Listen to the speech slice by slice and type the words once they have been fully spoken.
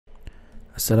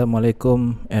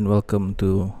Assalamualaikum and welcome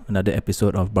to another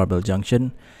episode of Barbell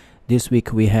Junction. This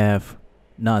week we have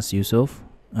Nass Yusof.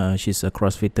 She's a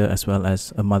crossfitter as well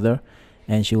as a mother,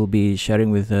 and she will be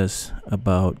sharing with us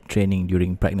about training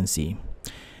during pregnancy.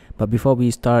 But before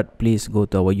we start, please go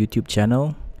to our YouTube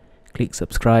channel, click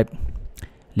subscribe,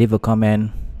 leave a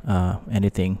comment,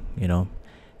 anything,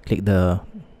 click the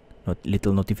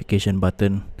little notification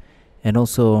button, and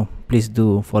also please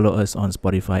do follow us on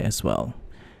Spotify as well.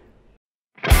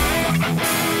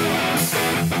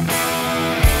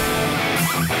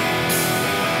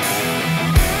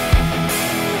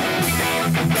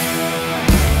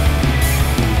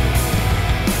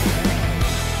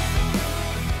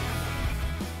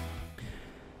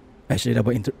 Actually dah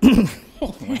buat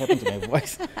what happened to my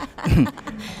voice?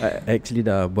 Actually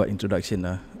dah buat introduction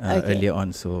earlier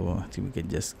on, so I think we can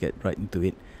just get right into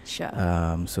it. Sure.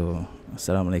 So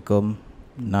Assalamualaikum,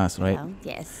 Nass, right?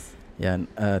 Yes. Yeah.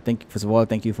 First of all,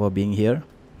 thank you for being here.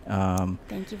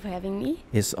 Thank you for having me.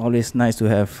 It's always nice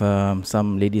to have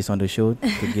some ladies on the show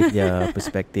to give their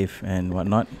perspective and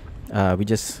whatnot. We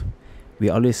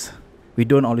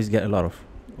don't always get a lot of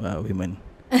women.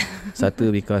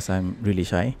 Satu, because I'm really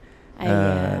shy.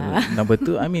 Number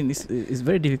two, I mean, it's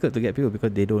very difficult to get people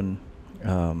because they don't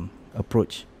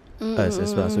approach us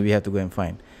as well. So we have to go and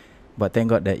find. But thank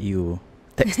God that you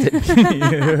texted me.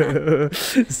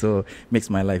 So makes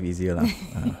my life easier lah.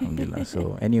 Alhamdulillah.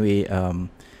 So anyway,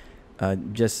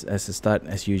 just as a start,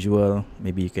 as usual,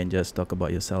 maybe you can just talk about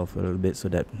yourself a little bit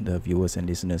so that the viewers and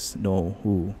listeners know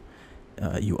who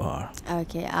you are.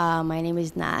 Okay. My name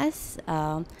is Nass.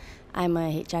 I'm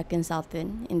a HR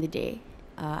consultant in the day.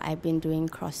 I've been doing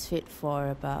CrossFit for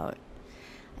about,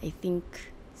 I think,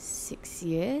 6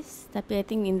 years. Tapi I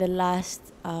think in the last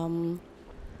 4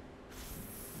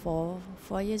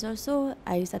 years or so,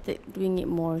 I started doing it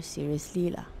more seriously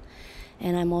lah.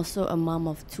 And I'm also a mom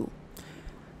of 2.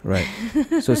 Right.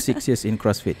 So 6 years in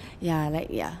CrossFit. Yeah. I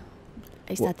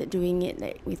started doing it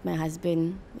like with my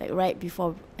husband, like right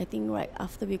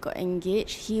after we got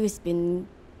engaged. He was been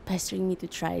pestering me to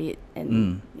try it,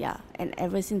 and and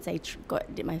ever since I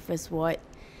did my first WOD,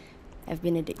 I've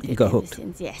been addicted. You got ever hooked.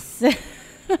 Since. Yes.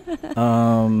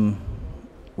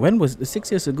 When was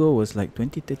 6 years ago? Was like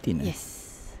 2013. Yes.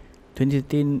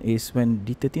 2013 is when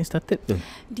D13 started though.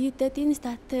 D13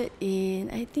 started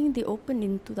in, I think they opened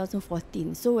in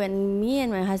 2014. So when me and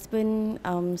my husband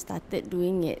started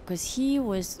doing it, because he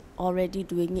was already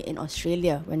doing it in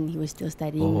Australia when he was still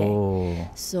studying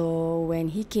there. So when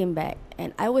he came back,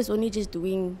 and I was only just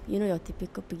doing, your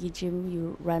typical pergi gym,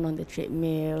 you run on the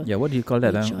treadmill. Yeah, what do you call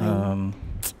that?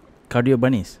 Cardio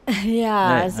bunnies.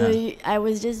 Yeah, right. So I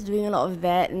was just doing a lot of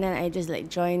that, and then I just like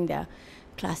joined their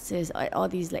classes at all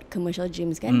these like commercial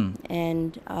gyms kan.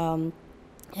 And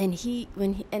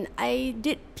I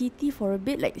did PT for a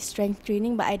bit, like strength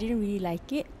training, but I didn't really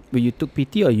like it. But you took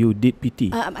PT or you did PT?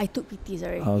 I took PT,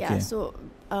 sorry. Okay. Yeah, so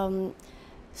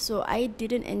I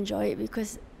didn't enjoy it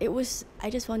because I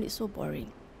just found it so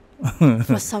boring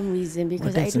for some reason,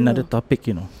 because that's I don't another know. topic,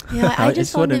 Yeah, I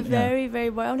just found it very, very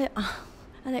boring.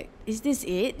 I'm like, is this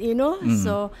it?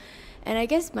 So, and I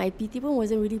guess my PT pun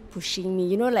wasn't really pushing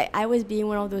me. Like I was being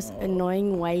one of those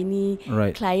annoying, whiny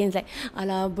clients. Like,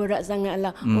 alah berat sangat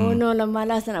lah. Oh no lah,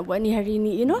 malas nak buat ni hari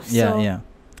ni.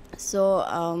 So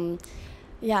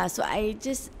I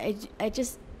just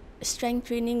strength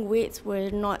training, weights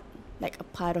were not like a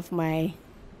part of my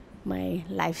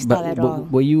lifestyle at all.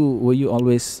 Were you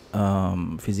always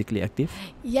physically active?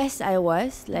 Yes, I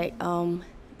was. Like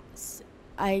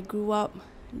I grew up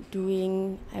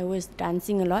I was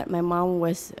dancing a lot. My mom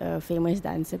was a famous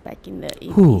dancer back in the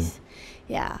 80s. Who?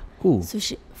 Yeah. Who? So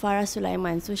Farah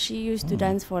Sulaiman. So she used to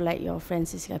dance for like your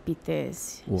Francisca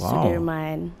Peters, Wow.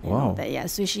 Sudirman, and all that. Yeah.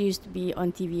 So she used to be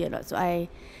on TV a lot. So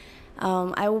I'm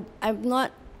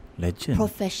not Legend.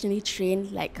 professionally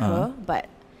trained like her, but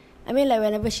I mean, like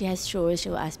whenever she has shows, she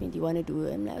will ask me, "Do you want to do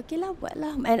it?" I'm like, "Okay lah, buat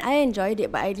lah." And I enjoyed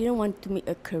it, but I didn't want to make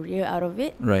a career out of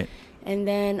it. Right. And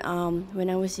then when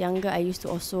I was younger, I used to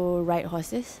also ride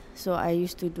horses. So I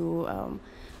used to do.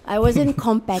 I wasn't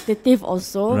competitive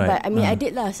also, Right. but I mean, I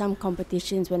did some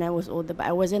competitions when I was older, but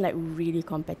I wasn't like really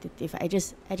competitive. I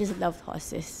just loved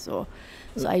horses, so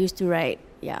I used to ride.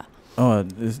 Yeah. Oh,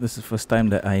 this is the first time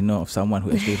that I know of someone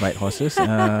who actually ride horses.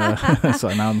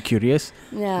 So now I'm curious.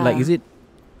 Yeah. Like,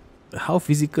 how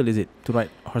physical is it to ride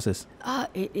horses?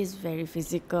 It is very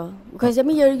physical, because I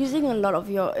mean you're using a lot of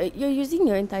your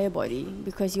entire body,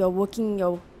 because you are working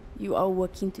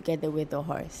together with the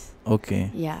horse. Okay.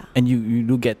 Yeah. And you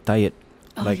do get tired.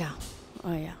 Oh like, yeah.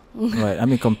 Oh yeah. Right. I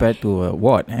mean, compared to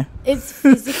what? It's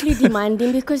physically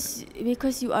demanding because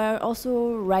you are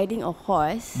also riding a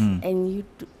horse and you.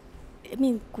 I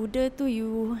mean, kuda tu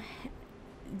you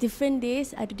different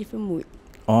days ada different mood.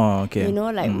 Oh, okay. You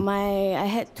know, like I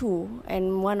had two,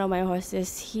 and one of my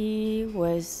horses, he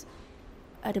was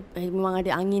memang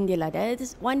ada angin dia lah.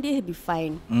 One day he'll be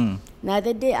fine.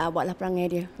 Another day buatlah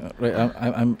perangai dia. Right.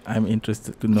 I'm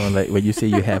interested to know, like, when you say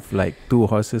you have like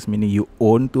two horses, meaning you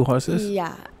own two horses?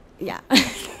 Yeah.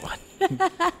 What?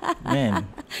 Man.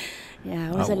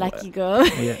 Yeah, I was a lucky girl.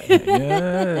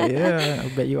 Yeah. I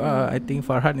bet you are. I think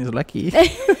Farhan is lucky.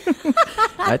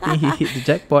 I think he hit the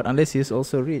jackpot, unless he's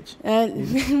also rich.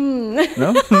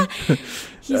 No?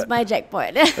 He's my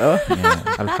jackpot. Oh,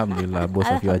 yeah. Alhamdulillah, both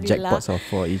of you are jackpots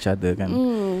for each other, kan?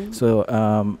 So,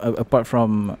 apart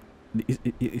from,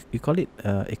 you call it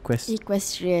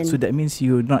equestrian. So that means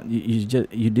you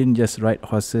didn't just ride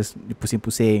horses,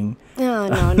 pusing-pusing. No.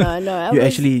 You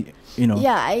actually,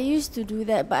 Yeah, I used to do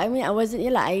that, but I mean, I wasn't.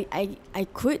 Yeah, I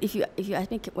could. If you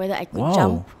ask me whether I could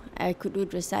jump, I could do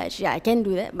dressage. Yeah, I can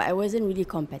do that, but I wasn't really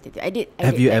competitive. I did.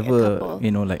 Have you like ever,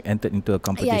 like, entered into a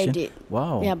competition? Yeah, I did.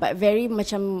 Wow. Yeah, but very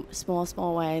macam small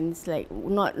ones, like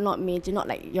not major, not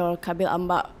like your Kabil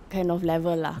Ambak kind of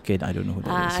level lah. Okay, I don't know who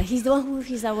that is. He's the one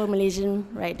he's our Malaysian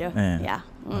rider. Yeah.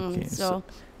 Okay. So.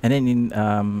 And then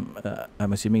I'm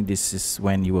assuming this is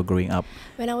when you were growing up.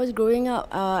 When I was growing up,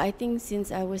 I think since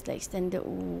I was like standard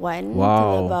 1 Wow.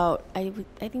 till about I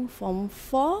think form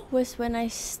 4 was when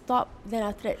I stopped. Then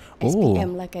after that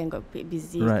SPM like I got a bit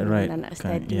busy. Right. Nak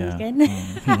study kan.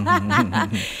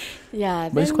 Yeah.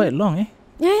 But it's quite long,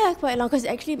 Yeah, quite long, because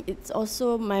actually it's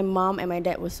also my mom and my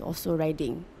dad was also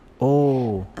riding.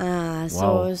 Oh.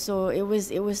 Wow. So it was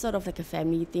sort of like a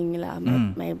family thing lah.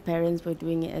 My parents were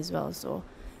doing it as well. So.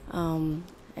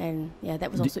 And yeah,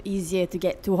 that was also easier to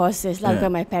get two horses lah,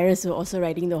 because my parents were also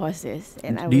riding the horses.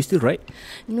 And do you still ride?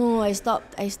 No, I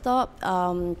stopped.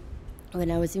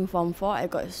 When I was in form 4, I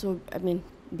got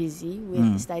busy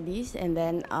with studies, and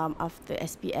then after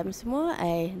SPM semua,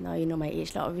 now you know my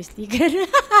age lah, obviously.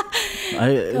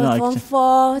 Form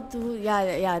 4 to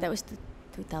that was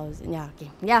 2000. Yeah, okay.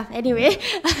 Yeah, anyway.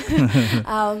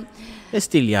 You're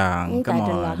still young. Come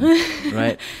on.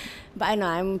 Right. But I know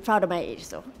I'm proud of my age,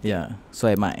 so. Yeah, so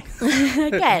am I.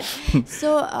 Okay.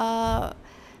 So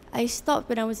I stopped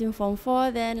when I was in form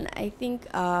 4. Then I think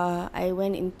I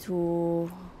went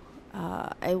into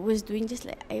I was doing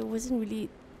I wasn't really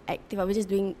active. I was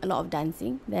just doing a lot of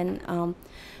dancing. Then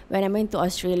when I went to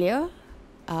Australia,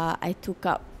 I took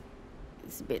up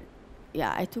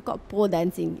pole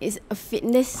dancing. It's a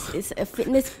fitness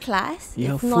class.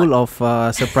 You're full of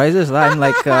surprises lah. I'm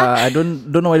like I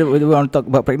don't know whether we want to talk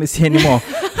about pregnancy anymore.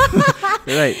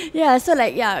 Right. Yeah, so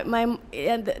like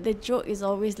the joke is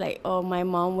always like, oh, my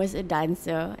mom was a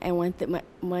dancer and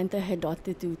wanted her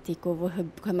daughter to take over her,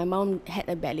 because my mom had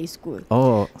a ballet school.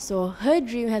 Oh. So her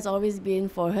dream has always been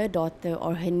for her daughter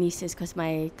or her nieces, because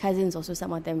my cousins also,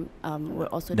 some of them were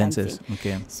also dancers. Dancing.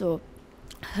 Okay. So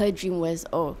her dream was,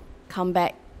 come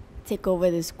back, take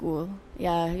over the school.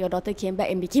 Yeah, your daughter came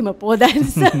back and became a pole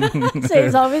dancer. So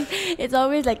it's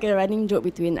always like a running joke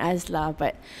between us lah.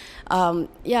 But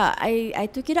I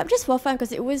took it up just for fun,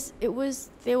 because it was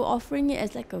they were offering it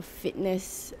as like a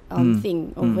fitness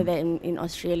thing over there in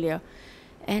Australia,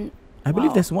 and I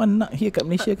believe there's one here in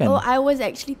Malaysia, kan? I was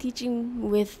actually teaching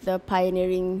with the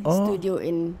pioneering studio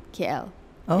in KL.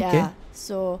 Okay. Yeah,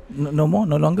 so no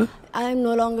longer. I'm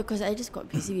no longer, because I just got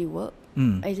busy with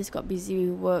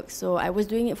work. So I was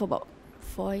doing it for about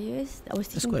 4 years. I was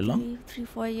teaching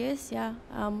 3-4 years. Yeah.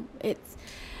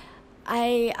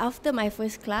 After my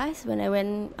first class, when I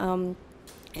went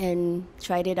and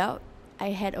tried it out,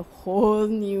 I had a whole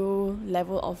new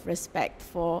level of respect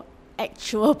for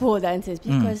actual pole dancers,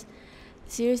 because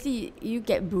seriously, you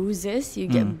get bruises, you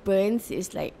get burns.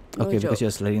 It's like no joke. Because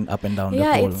you're sliding up and down the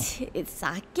pole. Yeah, it's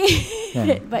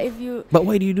sakit. But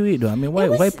why do you do it though? I mean,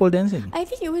 why pole dancing? I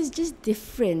think it was just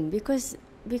different because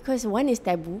one is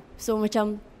taboo. So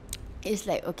macam it's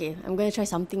like, okay, I'm gonna try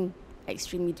something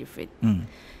extremely different.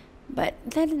 But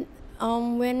then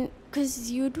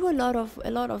because you do a lot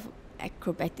of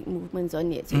acrobatic movements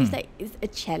on it, so it's like it's a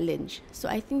challenge. So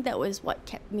I think that was what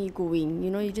kept me going.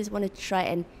 You just want to try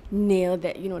and nail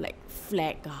that, like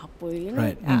flag ke apa,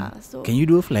 Right. So can you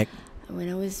do a flag? When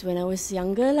I was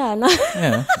younger lah.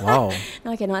 Yeah. Wow.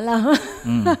 No, I cannot lah.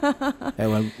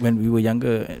 When we were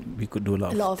younger, we could do a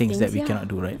lot of things that we cannot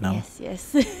do right now.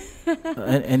 Yes.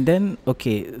 And then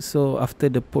so after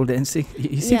the pole dancing,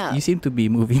 you seem to be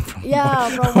moving from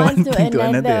one to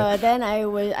another. Then I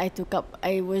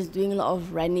was doing a lot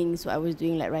of running, so I was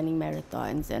doing like running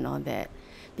marathons and all that.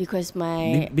 because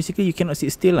my basically you cannot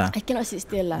sit still lah. I cannot sit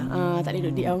still lah. Tak boleh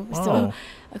duduk diam. So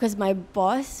because my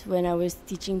boss, when I was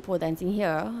teaching pole dancing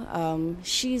here,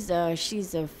 she's a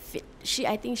fit.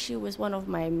 I think she was one of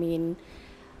my main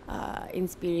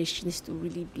inspirations to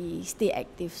really stay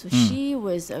active. So she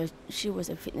was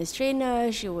a fitness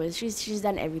trainer. She's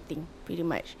done everything pretty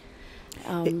much.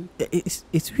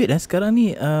 It's weird. Sekarang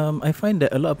ni, I find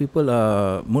that a lot of people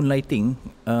are moonlighting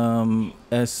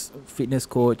as fitness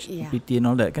coach, PT and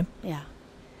all that, kan? Yeah.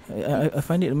 I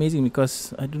find it amazing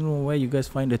because I don't know where you guys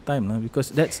find the time,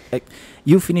 because that's like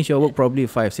you finish your work probably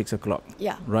 5-6 o'clock.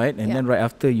 Yeah. Right, and then right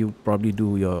after you probably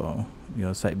do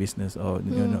your side business or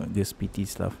this PT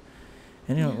stuff.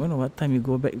 And you know what time you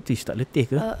go back, tak letih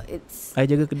ke? I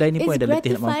jaga kedai ni pun ada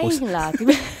letih nak mampus. It's gratifying lah.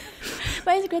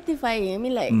 But it's gratifying. I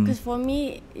mean, like, because for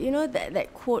me, you know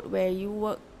that quote where you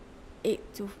work 9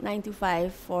 to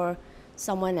 5 for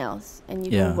someone else and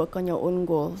you don't work on your own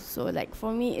goals. So like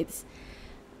for me,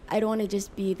 I don't want to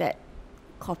just be that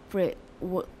corporate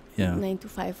work 9 to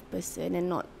 5 person and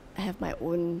not have my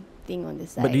own thing on the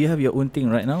side. But do you have your own thing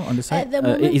right now on the side? At the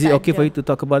moment, is it okay for you to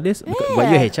talk about this? But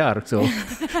you're HR, so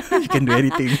you can do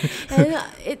anything. And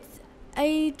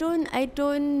I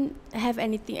don't have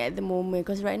anything at the moment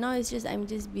because right now I'm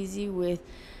just busy with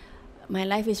my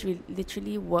life is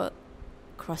literally work,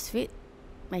 CrossFit,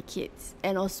 my kids,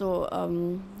 and also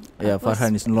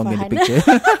Farhan is no longer in the picture.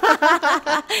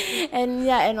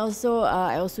 and also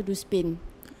I also do spin.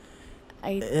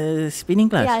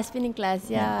 Spinning class? Yeah, spinning class,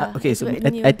 yeah. Okay, so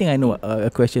I think I know a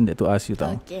question to ask you,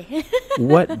 Tau. Okay.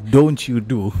 What don't you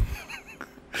do?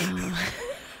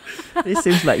 It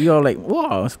seems like you're like,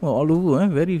 wow, all over,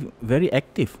 very, very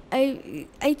active.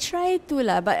 I try to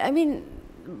lah, but I mean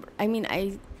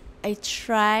I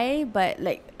try, but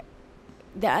like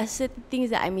there are certain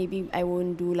things that I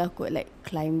won't do lah, like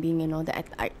climbing and all that.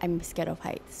 I'm scared of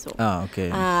heights, so. Okay.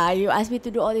 You ask me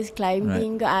to do all this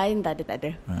climbing, tak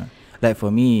ada. Like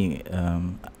for me,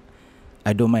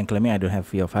 I don't mind climbing. I don't have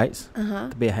fear of heights.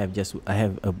 But I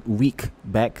have a weak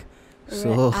back,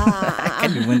 so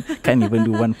I can't even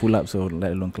do one pull up. So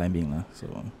let alone climbing lah. So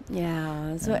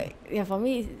for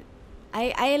me,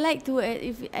 I like to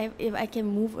if I can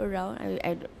move around.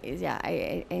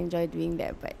 I enjoy doing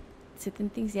that. But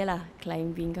certain things,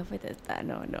 climbing,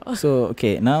 no. So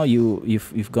okay, now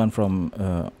you've gone from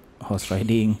horse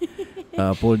riding.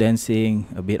 Pole dancing,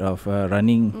 a bit of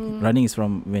running. Running is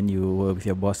from when you were with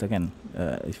your boss again.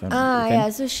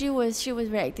 So she was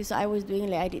very active. So I was doing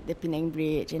I did the Penang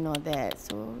Bridge and all that.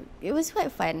 So it was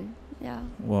quite fun. Yeah.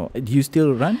 Well, do you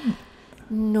still run?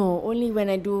 No, only when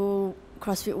I do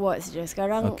CrossFit watts just.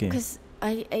 Sekarang because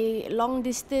I long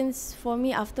distance for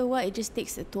me after a while it just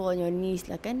takes a toll on your knees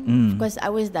lah kan. Because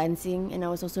I was dancing and I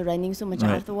was also running, so much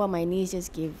after a while my knees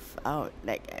just gave out.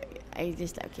 Like I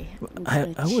just okay. I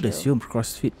would assume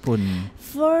CrossFit pun.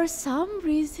 For some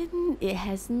reason, it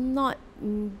has not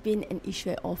been an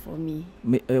issue at all for me.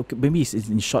 Maybe it's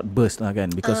in short bursts lah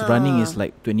kan, because running is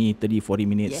like 20, 30, 40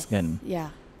 minutes kan.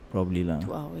 Yeah. Probably lah.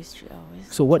 2 hours, 3 hours.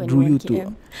 So what drew you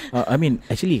to? I mean,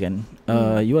 actually kan,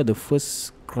 you are the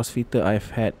first CrossFitter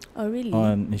I've had. Oh really?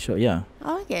 On the show, yeah.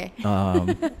 Oh, okay.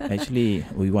 Actually,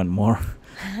 we want more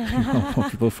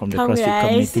people from the CrossFit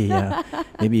community. Yeah,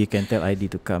 maybe you can tell ID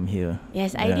to come here.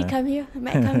 Yes, ID come here.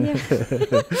 Matt come here.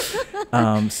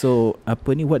 So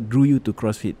what drew you to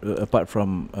CrossFit apart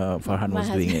from Farhan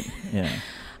was doing it? Yeah.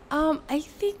 I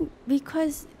think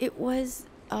because it was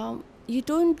you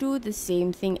don't do the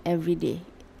same thing every day.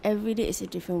 Every day is a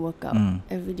different workout.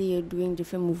 Every day you're doing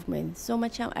different movements. So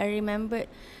macam I remembered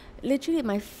literally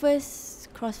my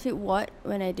first CrossFit watt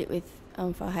when I did with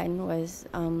Farhan was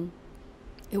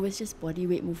it was just body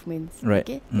weight movements. Right.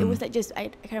 Okay. It was like just I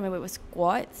can't remember, it was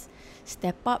squats,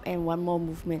 step up and one more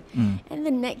movement. And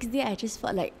the next day I just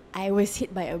felt like I was hit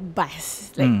by a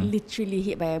bus. Like literally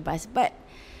hit by a bus.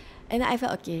 And I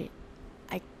felt okay,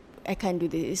 I can't do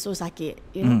this, it's so sakit,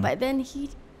 you know. But then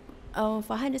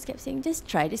Farhan just kept saying, just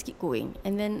try, just keep going.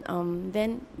 And then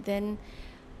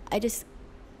I just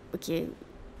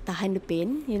tahan the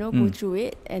pain, you know, go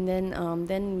through it. And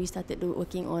then we started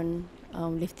working on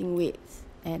lifting weights.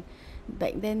 And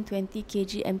back then 20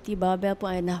 kg empty barbell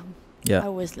pun I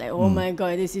was like, oh my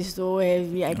god, this is so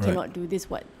heavy, I cannot do this.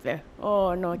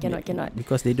 Oh no, cannot.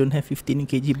 Because they don't have 15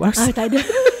 kg bars. Tak ada.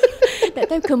 That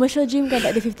time commercial gym kan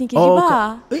tak ada 15 kg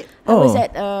bar. I was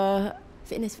at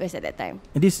Fitness First at that time.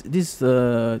 This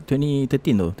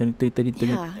 2013 though, 2013.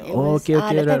 Yeah, it was. Okay,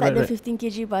 that time tak ada right. 15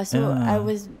 kg bar, so I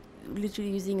was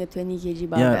literally using a 20 kg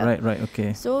bar. Yeah, right,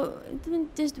 okay. So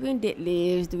just doing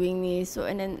deadlifts, doing this. So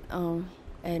and then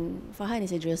And Farhan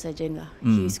is a drill sergeant lah.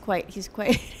 He's quite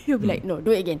he'll be like, no,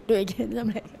 do it again. I'm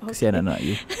like, okay. Kesian anak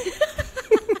you.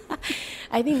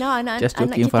 I think now anak Just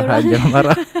joking, kita Farhan, orang jangan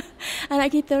marah.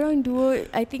 anak kita orang dua,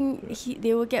 I think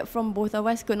they will get from both of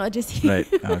us, not just him. Right.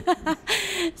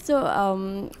 So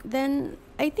then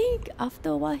I think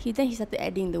after a while he started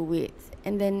adding the weights,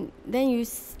 and then you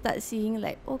start seeing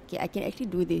like, okay, I can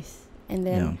actually do this, and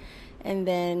then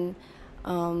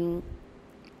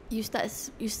you start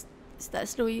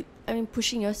slowly, I mean,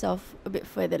 pushing yourself a bit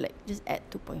further, like just add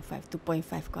 2.5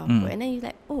 carbo, and then you're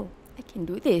like, oh, I can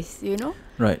do this, you know?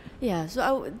 Right. Yeah.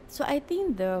 So I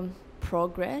think the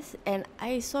progress, and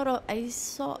I saw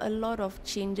a lot of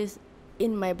changes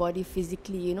in my body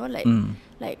physically, you know, like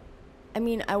I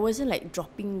mean, I wasn't like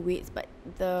dropping weights, but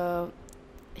the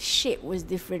shape was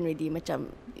different already,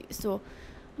 macam. So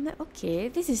I'm like, okay,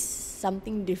 this is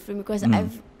something different, because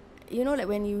I've, you know, like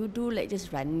when you do like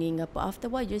just running, after a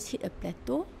while you just hit a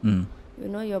plateau. You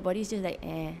know, your body's just like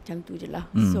macam tu je lah.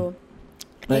 So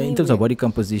like in terms of body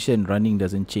composition, running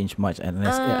doesn't change much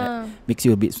unless it makes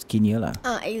you a bit skinnier lah.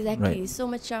 Exactly. Right. So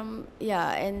macam,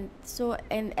 yeah, and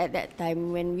at that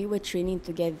time when we were training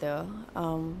together,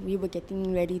 we were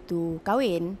getting ready to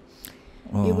kahwin.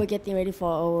 We were getting ready for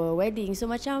our wedding. So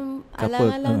macam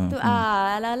alang-alang tu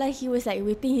alang-alang he was like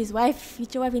whipping his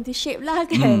future wife into shape lah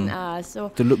kan.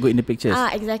 So to look good in the pictures.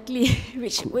 Exactly.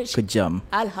 which Kejam.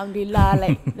 Alhamdulillah,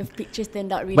 like the pictures turned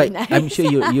out really but nice. I'm sure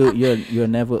you're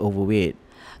never overweight.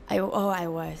 I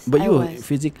was. But you're I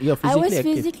physically was active.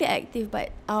 physically active,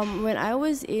 but when I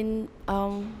was in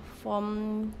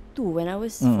Form 2, when I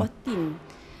was 14,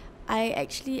 I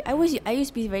used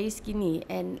to be very skinny,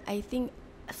 and I think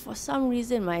for some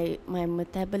reason my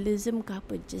metabolism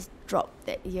just dropped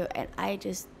that year, and I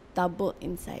just doubled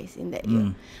in size in that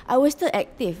year. I was still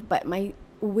active, but my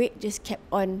weight just kept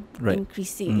on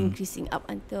increasing up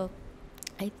until,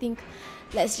 I think,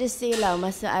 let's just say lah,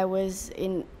 masa I was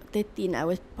in 13, I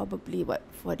was probably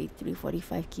 43,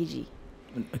 45 kg.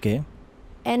 Okay.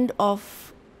 End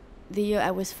of the year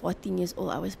I was 14 years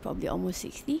old, I was probably almost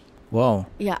 60.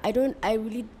 Wow. Yeah, I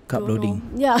really carb don't loading.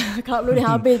 know. Yeah, carb loading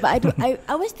habis, but I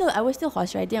was still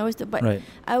horse riding. Right.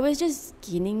 I was just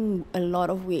gaining a lot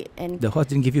of weight, and The horse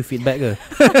didn't give you feedback ke?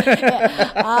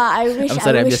 I wish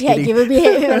I'm he just had kidding. given me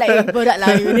like bodak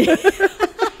lah you.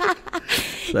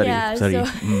 Sorry.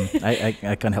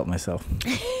 Yeah, I can't help myself.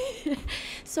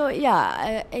 So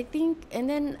yeah, I think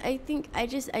I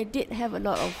did have a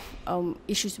lot of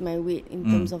issues with my weight in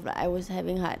terms of like I was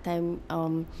having a hard time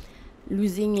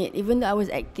losing it, even though I was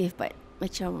active. But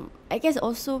macam, I guess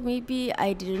also maybe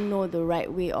I didn't know the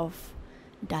right way of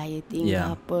dieting.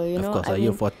 Yeah, you know, of course.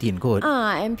 You're 14 kot.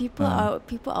 And people are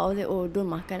like, oh, don't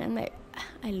makan. I'm like,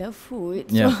 I love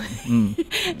food. So Yeah. I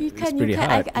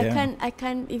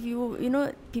can't. If you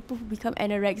know, people who become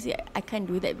anorexic, I can't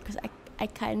do that because I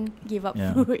can't give up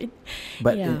food.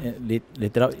 But yeah.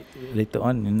 later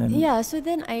on, and then So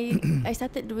then I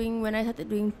started doing, when I started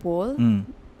doing pole.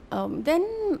 Then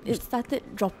it started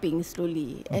dropping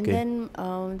slowly, and then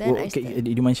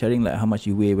do you mind sharing like how much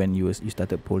you weigh when you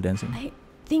started pole dancing? I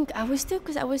think I was still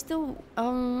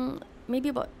maybe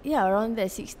about around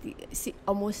there 60,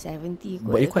 almost 70.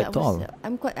 But you're quite tall.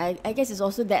 I'm quite. I guess it's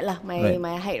also that lah.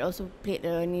 My height also played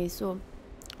a role. So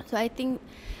I think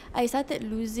I started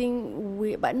losing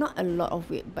weight, but not a lot of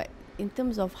weight. But in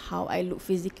terms of how I look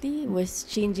physically, was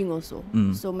changing also.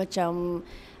 So macam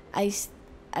I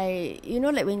you know,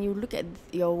 like when you look at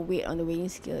your weight on the weighing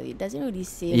scale, it doesn't really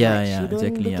say much. You don't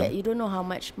exactly, look at, you don't know how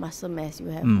much muscle mass you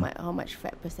have, how much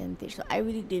fat percentage. So I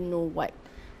really didn't know what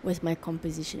was my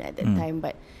composition at that time.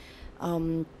 But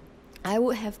I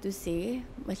would have to say,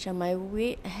 macam my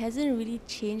weight hasn't really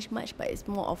changed much, but it's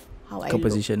more of how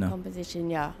Composition, I look. Composition,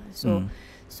 yeah. So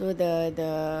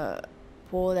the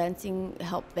pole dancing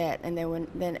helped that, and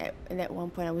then at one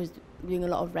point I was doing a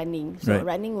lot of running. So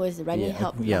running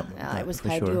helped. It was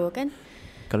cardio, kan?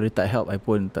 Kalau dia tak help, I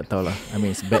pun tak tahu lah. I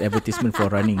mean, it's bad advertisement for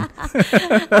running.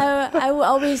 I would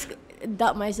always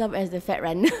dub myself as the fat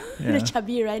runner, the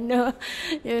chubby runner,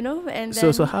 you know. And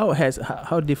then so how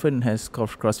different has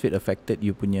CrossFit affected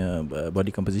you punya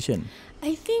body composition?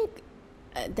 I think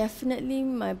definitely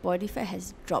my body fat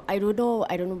has dropped. I don't know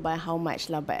by how much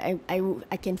lah, but I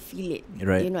can feel it.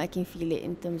 Right. You know, I can feel it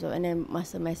in terms of, and then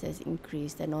muscle mass has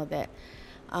increased and all that.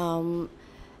 And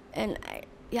I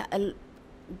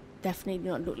definitely did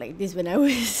not look like this when I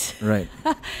was right.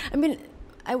 I mean,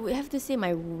 I would have to say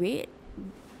my weight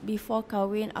before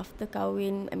kahwin, after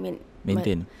kahwin, I mean,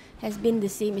 maintain, has been the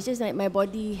same. It's just like my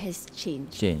body has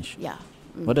changed. Yeah.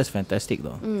 Well, that's fantastic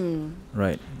though.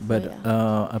 Right. But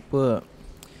so, apa,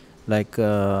 like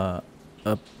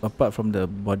apart from the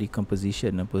body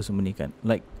composition apa semua ni kan,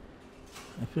 like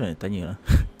I feel like tanya lah.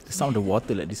 The sound of the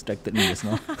water like distracted me just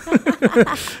now.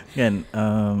 Kan,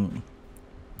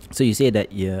 so you say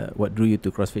that what drew you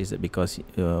to CrossFit is that because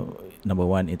number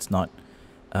one, it's not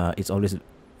it's always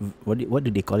what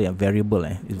do they call it, variable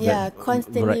it's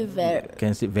constantly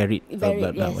varied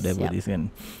yes, whatever it is kan.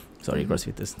 Sorry,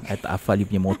 CrossFitters, I tak hafal you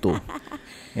punya motto.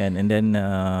 And then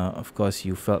of course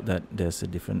you felt that there's a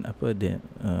different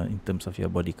in terms of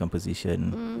your body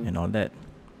composition and all that.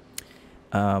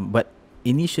 But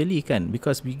initially kan,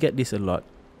 because we get this a lot,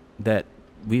 that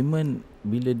women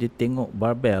bila dia tengok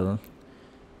barbell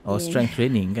or strength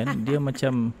training kan, dia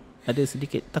macam ada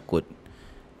sedikit takut.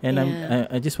 And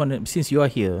I just want to, since you are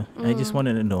here, I just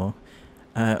wanted to know,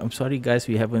 I'm sorry guys,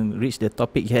 we haven't reached the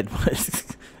topic yet, but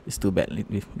it's too bad.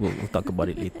 We'll talk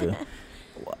about it later.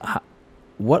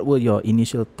 What were your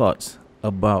initial thoughts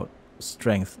about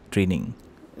strength training?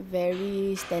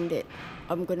 Very standard.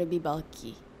 I'm gonna be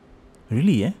bulky.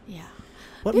 Really, Yeah.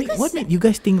 What made you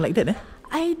guys think like that,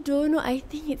 I don't know. I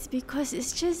think it's because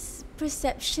it's just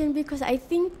perception. Because I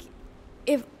think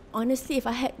if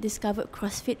I had discovered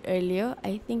CrossFit earlier,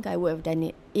 I think I would have done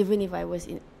it. Even if I was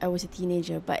a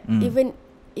teenager. But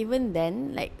even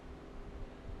then, like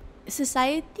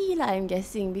society lah, I'm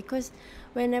guessing, because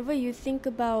whenever you think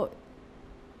about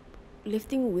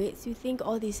lifting weights, you think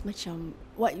all this macam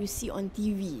what you see on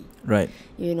TV. Right.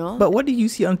 You know. But what did you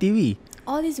see on TV?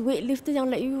 All these weightlifters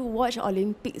yang like you watch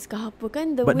Olympics ke apa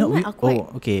kan, the but women are quite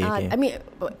okay. I mean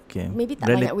maybe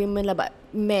tak banyak women lah, but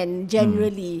men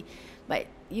generally. But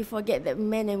you forget that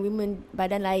men and women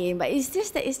badan lain. But it's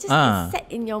just it's set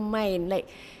in your mind. Like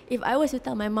if I was to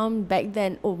tell my mom back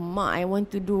then, oh ma, I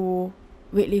want to do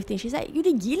weightlifting, she's like, you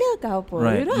dah gila ke apa?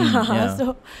 Right. You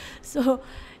know? So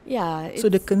yeah. So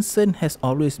the concern has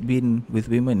always been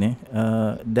with women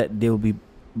that they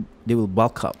will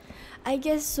bulk up. I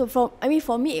guess so. For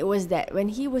me, it was that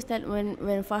when he was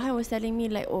when Farhan was telling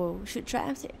me like, oh, should try.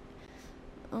 I said,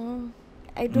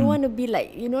 I don't want to be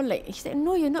like, you know, like he said,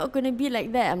 no, you're not going to be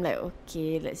like that. I'm like,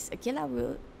 okay lah,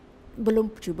 we'll belum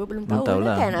tahu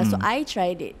lah kan. So I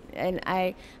tried it, and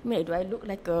I mean, do I look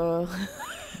like a?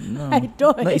 No, I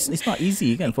don't. No, it's not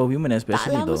easy kan for women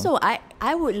especially though. So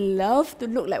I would love to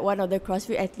look like one of the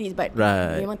CrossFit athletes, but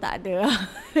memang tak ada.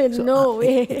 No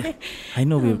way. I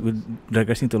know we're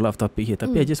digressing to a lot of topic here,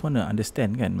 tapi I just want to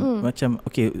understand kan, macam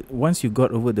okay, once you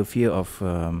got over the fear of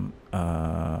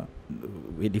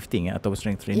weightlifting atau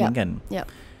strength training kan. Yep.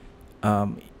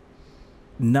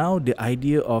 Now the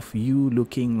idea of you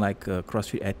looking like a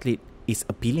CrossFit athlete is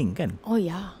appealing kan? Oh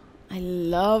yeah. I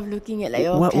love looking at like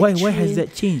why has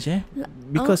that changed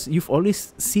because you've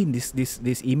always seen this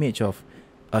image of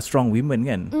a strong women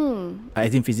kan,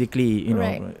 I think physically you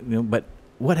know, but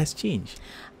what has changed?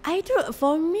 I don't,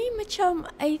 for me macam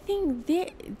I think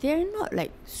they're not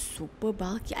like super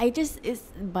bulky. It's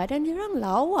badan dia orang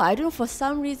lawa. I don't know, for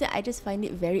some reason I just find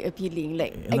it very appealing.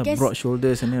 Like I guess broad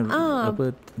shoulders and then a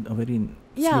very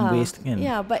slim waist kan.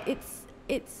 Yeah, but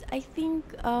it's I think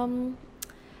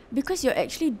because you're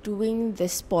actually doing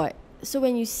the sport. So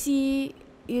when you see,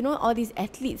 you know, all these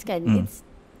athletes kan, it's,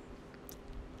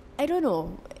 I don't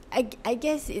know, I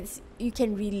guess it's, you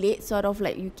can relate, sort of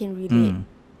like you can relate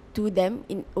to them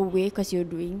in a way because you're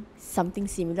doing something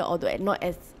similar, although not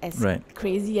as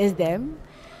crazy as them.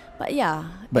 But yeah.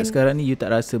 But sekarang ni you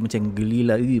tak rasa macam geli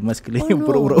lah, muscular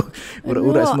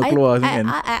urat semua keluar kan?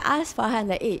 I asked Farhan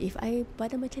like, if I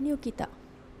badan macam ni okay tak?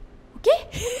 Okay.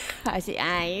 I say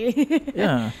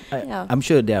I'm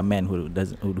sure there are men who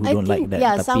don't like that.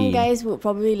 Yeah, tapi some guys would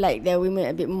probably like their women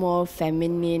a bit more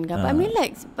feminine. I mean,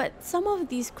 like, but some of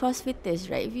these CrossFitters,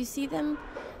 right? If you see them,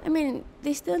 I mean,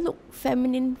 they still look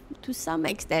feminine to some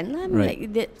extent. I mean,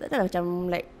 like they're macam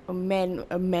like a man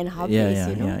habis,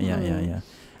 you know. Yeah.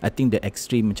 I think the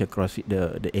extreme macam CrossFit,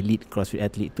 the elite CrossFit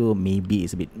athlete tu maybe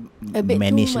is a bit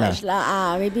mannish too much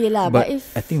lah. Maybe lah. But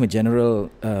if I think the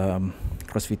general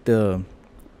CrossFitter,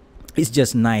 it's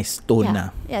just nice tone lah.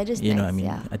 Yeah, just you nice, know what I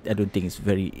mean. I don't think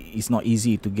it's not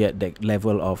easy to get that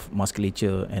level of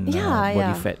musculature and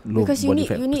body fat, low because body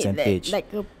fat percentage.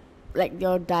 Like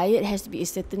your diet has to be a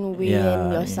certain way,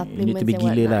 and your supplements you need to be and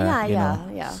gila whatnot.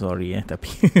 lah. Sorry tapi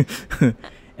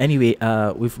anyway,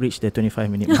 we've reached the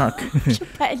 25-minute mark.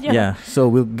 Yeah,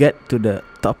 so we'll get to the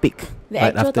topic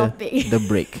right after the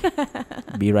break.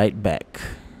 Be right back.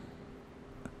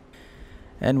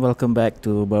 And welcome back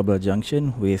to Barbell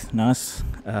Junction with Nass.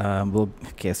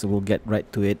 So we'll get right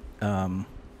to it.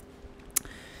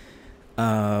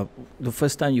 The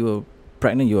first time you were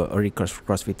pregnant, you were already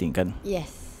crossfitting kan?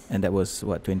 Yes. And that was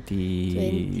what,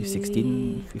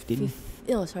 2016, 15?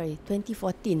 No, sorry,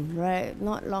 2014. Right,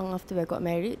 not long after I got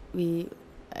married,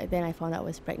 then I found out I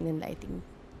was pregnant. I think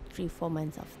 3-4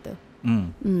 months after.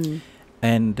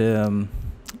 And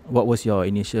what was your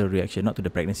initial reaction, not to the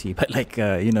pregnancy, but like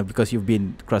because you've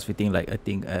been crossfitting, like I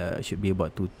think should be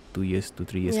about 2 years to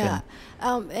 3 years. Yeah.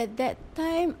 At that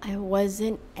time, I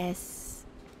wasn't as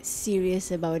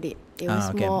serious about it. It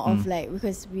was more of like,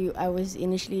 because I was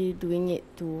initially doing it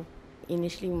to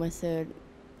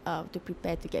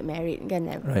prepare to get married kan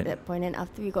at that point. And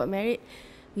after we got married,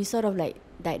 we sort of like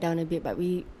died down a bit, but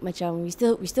we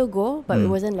still go, but it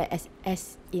wasn't like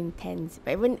as intense.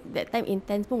 But even that time,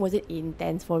 intense pun wasn't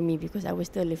intense for me because I was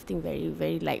still lifting very,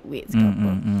 very light weights.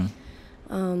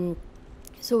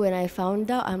 So when I found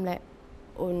out, I'm like,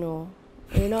 oh no,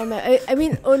 I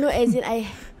mean, oh no, as in I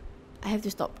have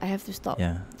to stop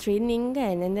training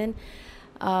kan. And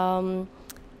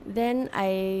then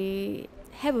I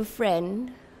have a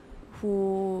friend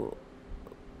who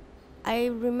I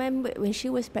remember when she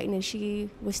was pregnant,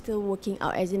 she was still working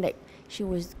out, as in like she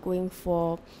was going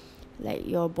for like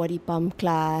your body pump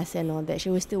class and all that.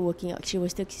 She was still working out, she was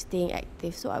still staying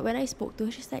active. So when I spoke to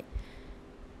her, she's like,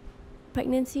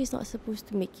 pregnancy is not supposed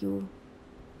to make you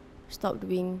stop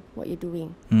doing what you're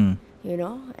doing, And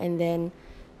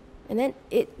then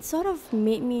it sort of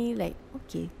made me like,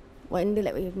 okay, wonder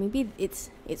like maybe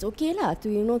it's okay lah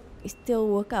to still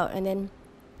work out. And then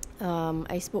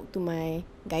I spoke to my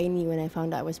gynae when I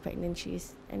found out I was pregnant.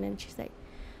 She's like,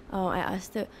 I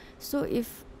asked her, so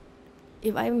if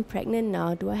I'm pregnant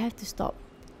now, do I have to stop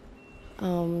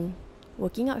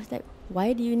working out? She's like,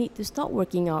 why do you need to stop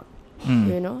working out?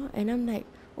 And I'm like,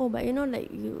 oh, but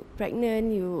like you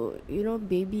pregnant,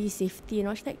 baby safety,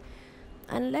 She's like,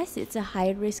 unless it's a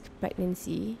high risk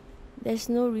pregnancy, there's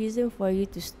no reason for you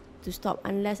to stop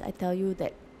unless I tell you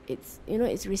that it's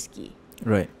it's risky.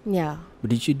 Right. Yeah.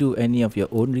 But did you do any of your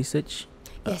own research?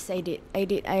 Yes, I did.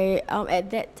 I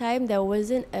at that time there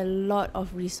wasn't a lot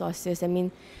of resources. I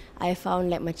mean, I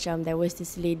found like there was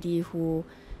this lady who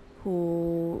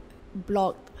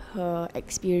blogged her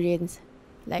experience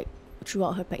like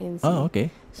throughout her pregnancy. Oh,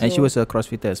 okay. So, and she was a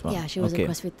CrossFitter as well. Yeah, she was a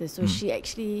CrossFitter. So she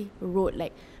actually wrote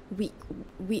like week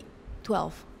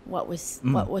 12 what was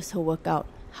her workout,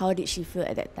 how did she feel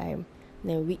at that time,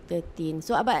 and then week 13.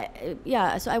 So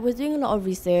so I was doing a lot of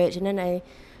research, and then I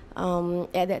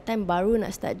at that time baru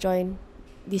nak start join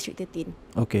District 13.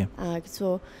 Okay.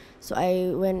 So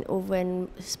I went over and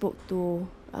spoke to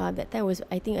that time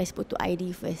I think I spoke to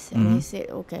ID first, and I said,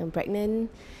 okay, I'm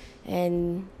pregnant,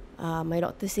 and my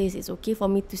doctor says it's okay for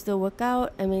me to still work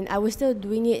out. I mean, I was still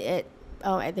doing it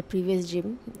at the previous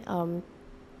gym,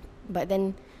 but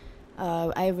then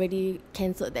I already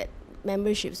cancelled that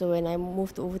membership. So when I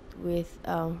moved over with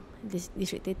this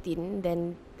District 13,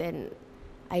 then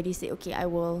ID said, okay, I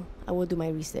will do my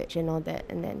research and all that,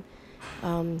 and then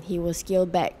he will scale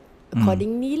back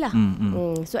accordingly lah.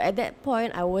 So at that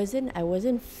point, I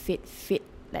wasn't fit.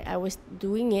 Like I was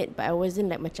doing it, but I wasn't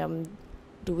like macam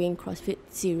doing CrossFit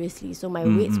seriously. So my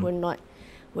weights were not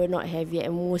heavy.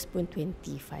 At most pun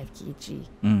 25 kg,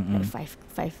 like 5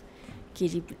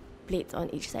 kg plates on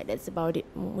each side. That's about it,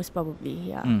 most probably.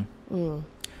 Yeah.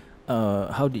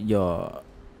 How did your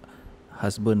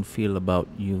husband feel about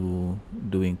you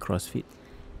doing CrossFit?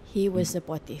 He was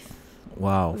supportive.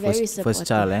 Wow. Very supportive. First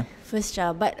child, First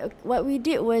child. But what we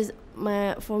did was,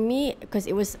 for me, because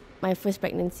it was my first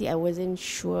pregnancy, I wasn't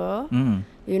sure.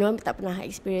 Tak pernah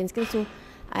experience kan. So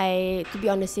to be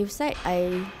on the safe side,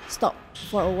 I stopped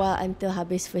for a while until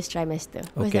habis first trimester.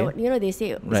 Okay. Because they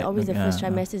say it's always the first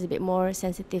trimester is a bit more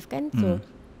sensitive kan.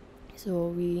 So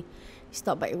we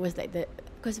stopped, but it was like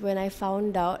because when I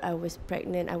found out I was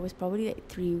pregnant, I was probably like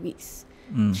 3 weeks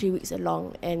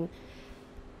along, and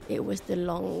it was the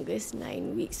longest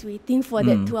 9 weeks waiting for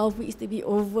that 12 weeks to be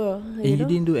over. You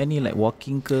didn't do any like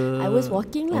walking ke? I was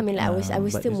walking. I mean, like, I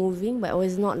was still moving, but I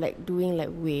was not like doing like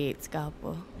weights ke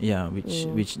apa. Yeah,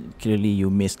 which clearly you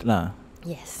missed lah.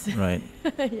 Yes. Right.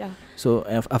 Yeah. So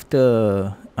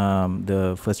after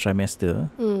the first trimester,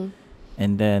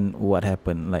 and then what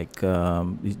happened? Like,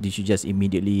 did you just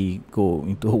immediately go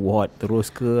into a ward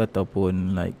terus ke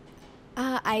ataupun like?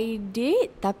 I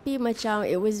did, tapi macam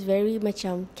it was very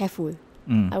macam careful.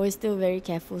 I was still very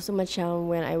careful. So macam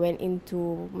when I went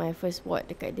into my first ward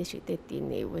dekat District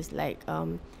 13, it was like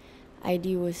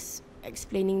ID was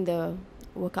explaining the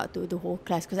workout to the whole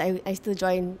class, because I still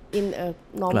joined in a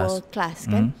normal class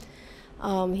kan.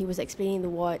 He was explaining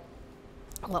the ward,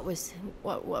 what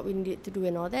we needed to do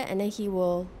and all that, and then he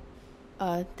will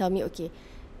tell me, okay,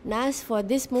 Nass, for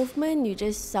this movement you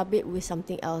just sub it with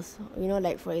something else.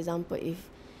 Like for example, if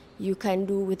you can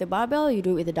do with the barbell, you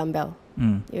do it with the dumbbell.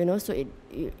 You know, so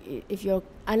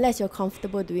unless you're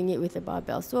comfortable doing it with the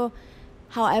barbell. So,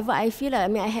 however, I feel like, I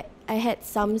mean, I had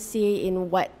some say in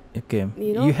what. Okay.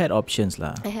 You know, you had options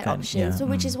lah. I had options. So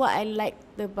which is what I like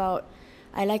about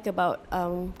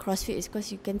CrossFit is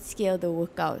because you can scale the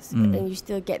workouts, but then you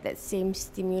still get that same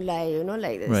stimuli. You know,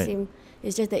 like the same.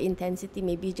 It's just the intensity,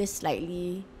 maybe just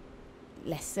slightly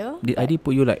lesser. Did ID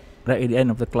put you like right at the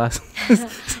end of the class?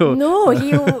 So no,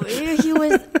 he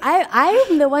was.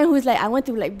 I'm the one who's like, I want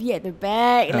to like be at the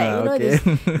back, like you know,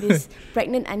 this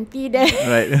pregnant auntie there,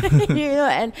 right? You know,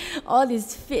 and all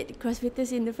these fit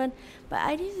CrossFitters in the front. But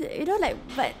I just, you know, like,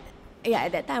 but yeah,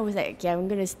 at that time I was like, okay, I'm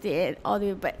gonna stay all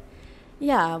the way. But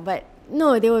yeah, but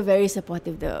no, they were very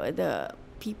supportive. The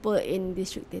people in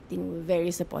District 13 were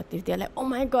very supportive. They're like, oh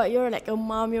my god, you're like a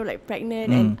mom, you're like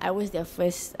pregnant, and I was the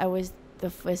first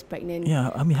pregnant.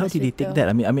 Yeah, I mean, how did they take that?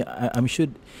 I mean, I'm sure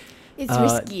it's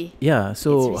risky. Yeah,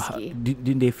 so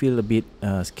didn't they feel a bit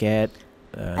scared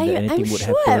that anything would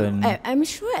happen? I'm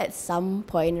sure at some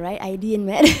point, right? ID and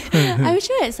Matt. I'm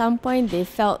sure at some point they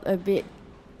felt a bit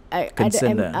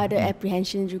other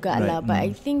apprehension juga lah. But I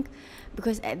think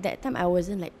because at that time I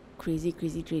wasn't like crazy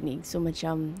training, so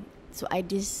so I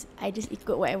just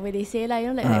ikut whatever they say lah.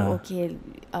 You know, like okay,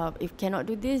 if cannot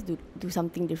do this, do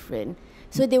something different.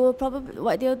 So they will probably,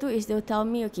 what they'll do is they'll tell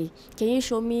me, okay, can you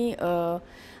show me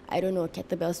I don't know,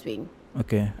 kettlebell swing.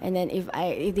 Okay. And then if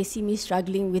they see me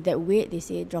struggling with that weight, they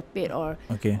say drop it, or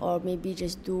maybe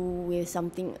just do with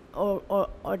something, or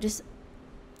just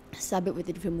sub it with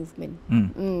a different movement.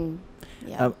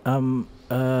 Yeah.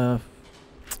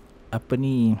 Apa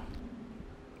ni?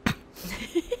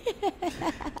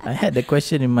 I had the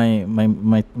question in my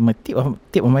tip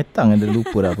of my tongue, and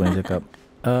lupa dah apa nak cakap.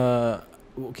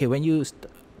 Okay, when you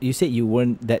said you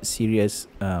weren't that serious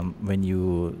when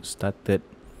you started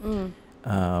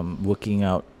working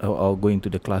out or going to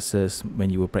the classes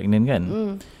when you were pregnant kan?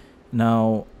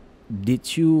 Now,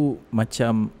 did you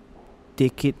macam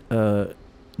take it a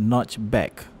notch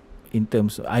back in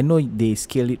terms of, I know they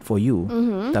scale it for you,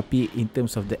 tapi in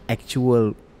terms of the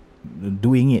actual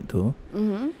doing it tu,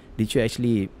 did you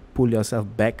actually pull yourself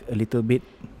back a little bit?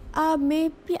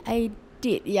 Maybe I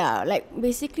did. Yeah, like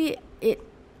basically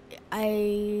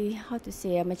how to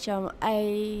say, macam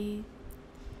I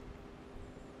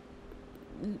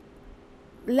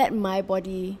let my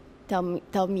body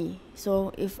tell me.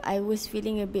 So if I was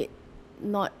feeling a bit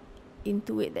not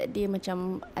into it that day,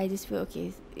 macam I just feel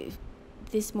okay, if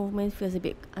this movement feels a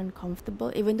bit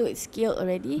uncomfortable, even though it's scaled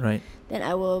already, then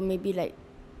I will maybe like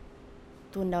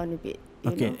tone down a bit.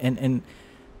 You know? And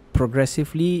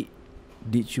progressively,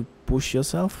 did you push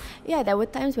yourself? Yeah, there were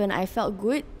times when I felt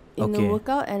good in the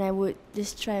workout, and I would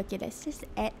just try, okay, let's just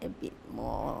add a bit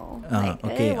more, like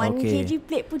 1 kg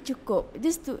plate pun cukup,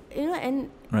 just to, you know,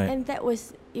 and that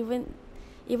was even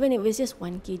if it was just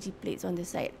 1 kg plates on the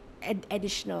side,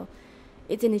 additional,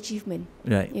 it's an achievement,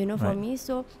 you know, for me.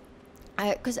 So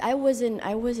because I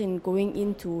wasn't going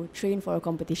in to train for a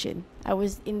competition. I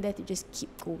was in there to just keep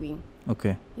going.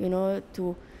 Okay. You know,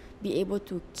 to be able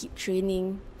to keep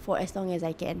training for as long as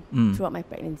I can throughout my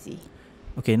pregnancy.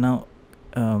 Okay, now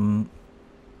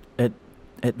at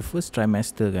the first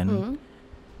trimester kan,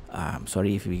 I'm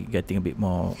sorry if we getting a bit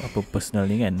more personal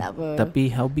ni kan. Tapi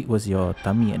how big was your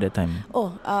tummy at that time?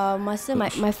 Masa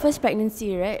my first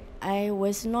pregnancy, right, I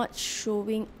was not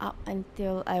showing up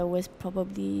until I was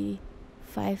probably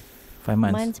 5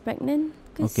 months pregnant.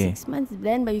 6 months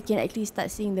then, but you can actually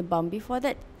start seeing the bump. Before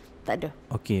that, tak ada.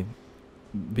 Okay,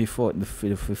 before the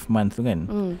 5th month tu kan,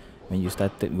 when you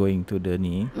started going to the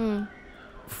ni,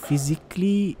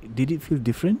 physically did it feel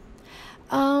different?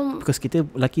 Because kita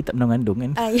lelaki tak pernah mengandung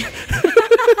kan.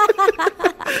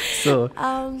 So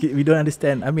we don't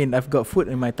understand. I mean, I've got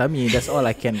food in my tummy, that's all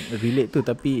I can relate to.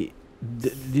 Tapi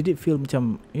did it feel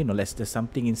macam, you know, there's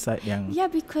something inside yang... Yeah,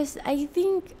 because I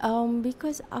think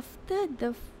because after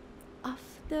the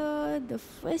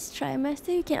first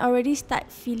trimester, you can already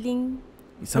start feeling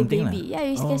something the baby. Yeah,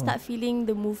 you can start feeling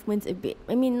the movements a bit.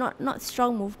 I mean, not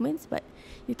strong movements, but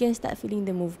you can start feeling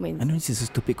the movements. I know this is a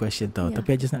stupid question tau,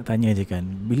 tapi I just nak tanya je kan,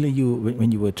 bila when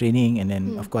you were training, and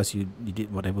then of course you did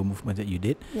whatever movement that you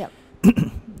did,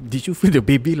 did you feel the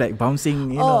baby like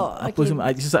bouncing, you know, apa semua?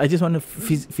 I just want to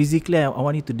physically, I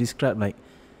want you to describe like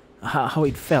how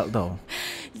it felt tau.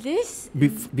 This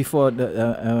before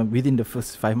the within the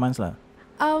first 5 months lah.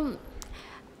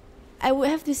 I would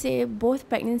have to say both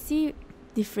pregnancy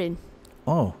different.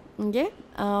 Oh. Okay.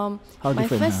 How my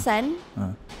different? My first son,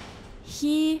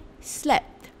 he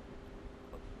slept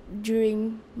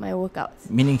during my workouts.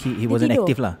 Meaning he wasn't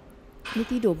active lah. Dia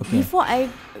tidur. Okay. Before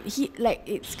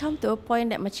it's come to a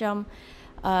point that macam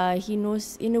he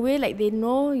knows, in a way like they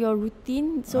know your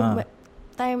routine. So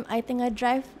time I tengah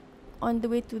drive on the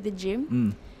way to the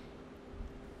gym,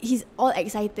 he's all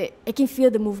excited. I can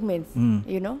feel the movements,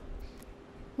 you know.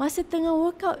 Masa tengah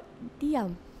workout,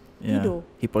 diam. Tidur.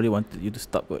 He probably wanted you to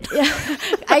stop. Yeah,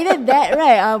 either that,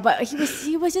 right? But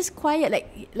he was just quiet,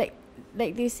 like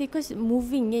they say, cause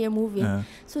moving, you're moving.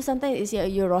 So sometimes it's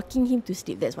you're rocking him to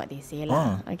sleep. That's what they say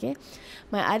lah. Okay.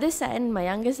 My other son, my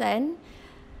younger son,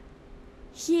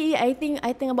 I think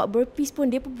about burpees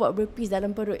pun, dia pun buat burpees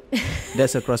dalam perut.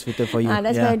 That's a crossfitter for you.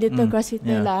 That's my little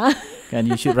crossfitter lah. And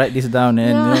you should write this down,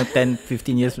 and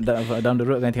 10-15 years down the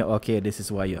road, kan think, okay, this is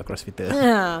why you are crossfitter.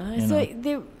 So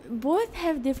they both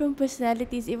have different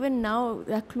personalities. Even now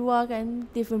dah keluar kan,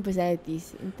 different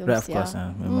personalities in terms, right, of course.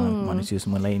 Memang manusia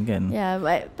semua lain kan. Yeah,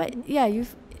 but yeah, you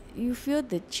feel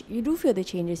you do feel the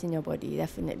changes in your body,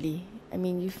 definitely. I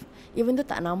mean, even though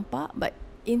tak nampak, but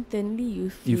internally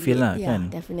you feel lah, it.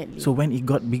 kan? Definitely. So when it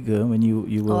got bigger, when you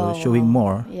were showing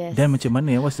more, then macam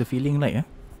mana? What's the feeling like?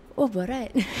 Oh,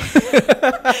 berat.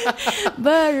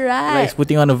 Berat. Like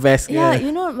putting on a vest. Yeah, you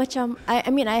know, macam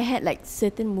I mean, I had like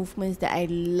certain movements that I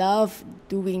love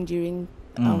doing during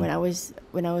when I was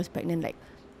pregnant. Like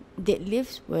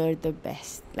deadlifts were the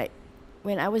best. Like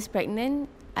when I was pregnant,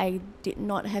 I did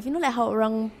not have, you know, like how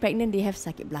orang pregnant they have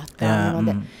sakit belakang and all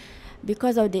that.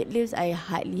 Because of deadlifts, I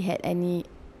hardly had any.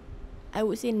 I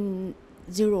would say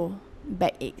zero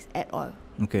back aches at all.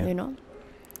 Okay. You know,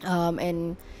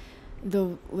 and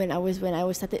when I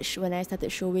started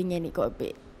showing and it got a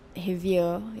bit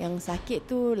heavier, yang sakit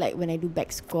tu like when I do back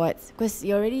squats, because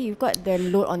you've got the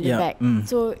load on the back.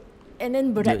 So and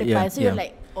then berat depan, so you're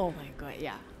like, oh my god,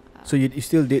 So you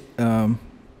still did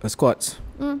squats.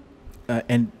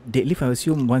 And deadlift, I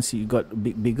assume once you got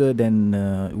bigger, then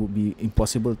it would be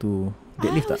impossible to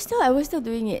deadlift. I was still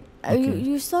doing it. Okay.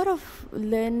 You sort of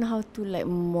learn how to like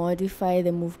modify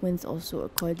the movements also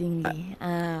accordingly.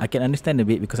 I can understand a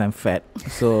bit because I'm fat,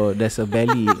 so there's a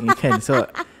belly. So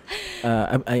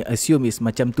I assume it's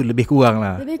macam tu lebih kurang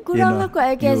lah. Lebih kurang lah kot,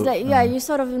 I guess. You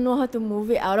sort of know how to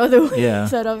move it out of the way,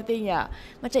 sort of thing.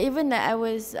 Macam even that I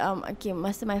was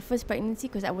masa my first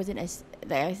pregnancy, because I wasn't as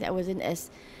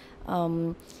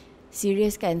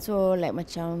serious kan, so like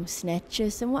macam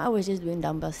snatches semua, I was just doing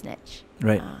dumbbell snatch,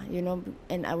 right? You know,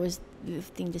 and I was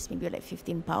lifting just maybe like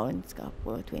 15 pounds ke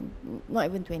apa, 20, not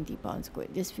even 20 pounds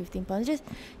kot, just 15 pounds, just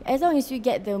as long as you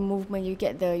get the movement, you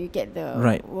get the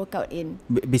right workout in.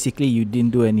 Basically you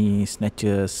didn't do any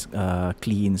snatches,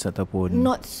 cleans ataupun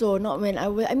not when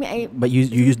but you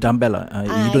use dumbbell lah.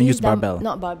 You don't use barbell.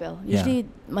 Not barbell. Usually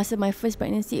masa my first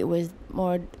pregnancy, it was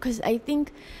more because I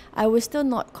think I was still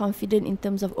not confident in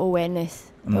terms of awareness,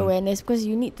 because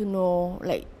you need to know,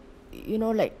 like, you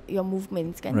know, like your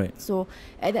movements kan. Right. So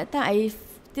at that time I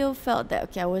still felt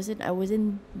that I wasn't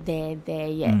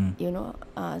there yet, you know.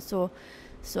 So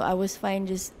I was fine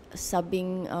just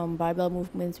subbing barbell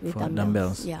movements with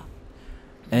dumbbells. Yeah.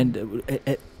 And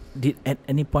did at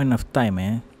any point of time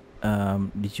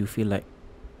did you feel like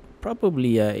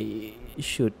probably I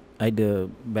should either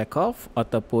back off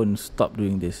ataupun stop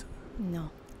doing this?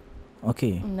 No.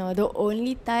 Okay. No, the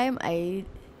only time I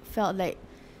felt like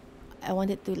I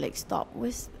wanted to like stop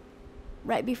was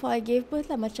right before I gave birth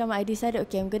lah. Macam I decided,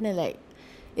 okay, I'm gonna like,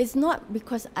 it's not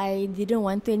because I didn't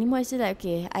want to anymore. It's just like,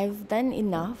 okay, I've done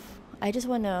enough. I just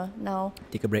wanna now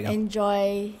take a break,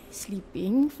 enjoy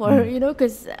sleeping for you know,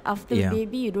 because after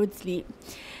baby you don't sleep,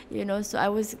 you know. So I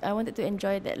wanted to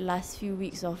enjoy that last few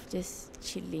weeks of just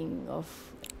chilling, of,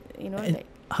 you know. And like,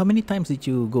 how many times did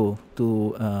you go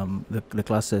to the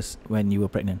classes when you were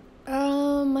pregnant?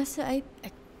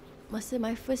 Masa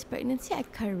my first pregnancy, I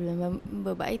can't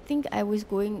remember, but I think I was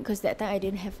going because that time I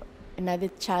didn't have another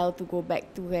child to go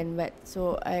back to, but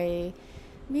so I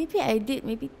did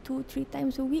maybe 2-3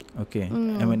 times a week. Okay.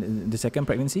 And when the second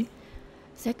pregnancy?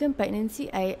 Second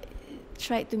pregnancy, I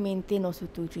tried to maintain also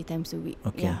 2-3 times a week.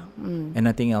 Okay. Yeah. And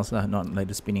nothing else lah, not like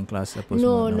the spinning class.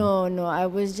 No. I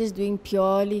was just doing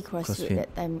purely CrossFit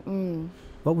that time.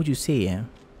 What would you say?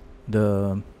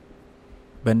 The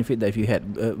benefit that you had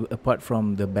apart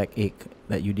from the backache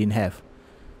that you didn't have?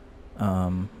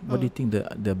 What do you think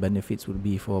the benefits would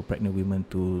be for pregnant women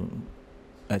to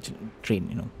actually train?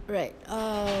 You know. Right.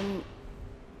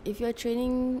 If you're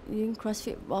training doing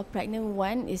CrossFit while pregnant,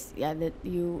 one is that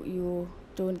you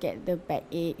don't get the back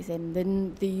aches and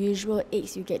then the usual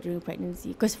aches you get during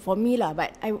pregnancy. Because for me lah,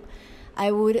 but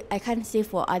I can't say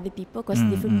for other people because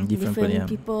different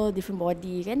people, different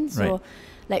body kan. So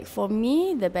like for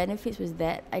me, the benefits was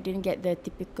that I didn't get the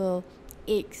typical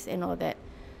aches and all that.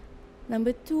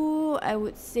 Number 2, I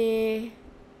would say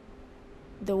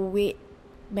the weight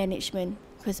management.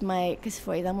 Because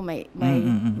for example,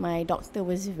 my doctor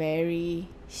was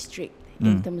very strict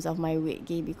in terms of my weight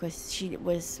gain, because she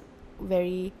was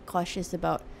very cautious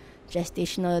about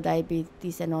gestational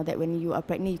diabetes and all that. When you are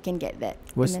pregnant, you can get that.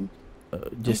 It's like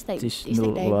diabetes,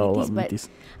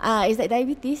 it's like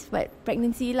diabetes, but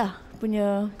pregnancy lah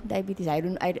punya diabetes. I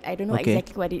don't know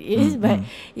exactly what it is, but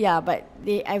yeah, but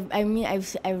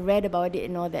I've read about it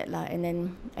and all that lah. And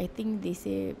then I think they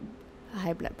say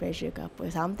high blood pressure ke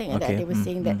apa, something like that. They were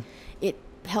saying that it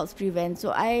helps prevent.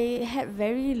 So I had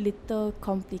very little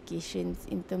complications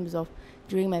in terms of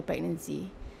during my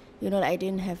pregnancy. You know, like I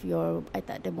didn't have I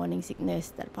tak ada morning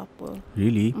sickness, tak ada apa-apa.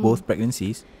 Really? Both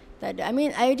pregnancies? I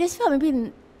mean, I just felt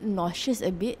maybe nauseous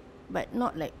a bit, but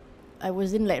not like I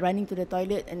wasn't like running to the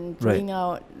toilet and throwing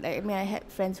out. Like, I mean, I had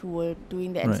friends who were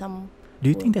doing that. And some. Do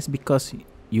you think that's because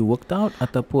you worked out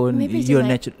ataupun you're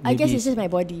natural? I guess it's just my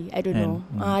body. I don't know.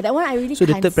 That one I really can't say.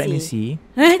 So the third pregnancy?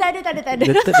 tak ada.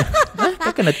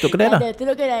 Takkan nak tutup kedai lah?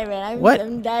 Tutup kedai, man.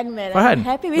 I'm done, man. Farhan, I'm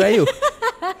happy with. where are you?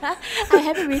 I'm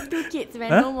happy with 2 kids,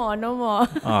 man. Huh? No more.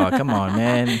 Oh, come on,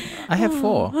 man. I have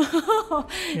 4.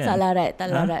 Tak larat.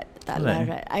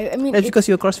 I mean, that's because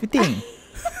you're crossfitting.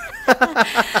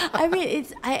 I mean,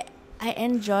 I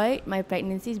enjoyed my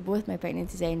pregnancies. Both my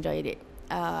pregnancies, I enjoyed it.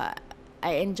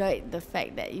 I enjoyed the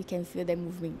fact that you can feel them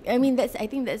moving. I mean, I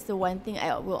think that's the one thing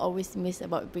I will always miss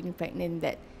about being pregnant,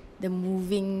 that the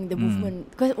movement,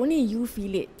 because only you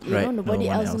feel it. You know, nobody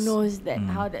else knows that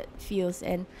how that feels.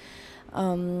 And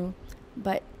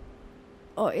but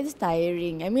it's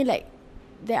tiring. I mean, like,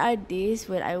 there are days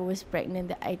when I was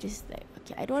pregnant that I just like,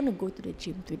 okay, I don't want to go to the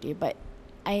gym today, but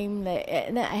I'm like,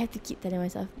 and then I have to keep telling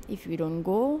myself, if you don't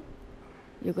go,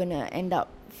 you're gonna end up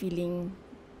feeling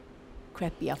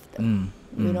crappy after.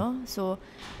 You know, so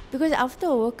because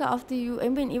after a workout, after you, I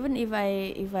mean, even if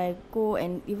I go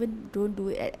and even don't do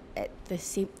it at the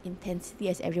same intensity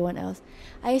as everyone else,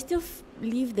 I still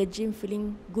leave the gym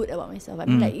feeling good about myself. I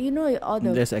mean, like, you know, all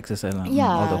the there's exercise, all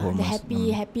the hormones,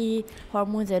 the happy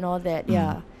hormones and all that.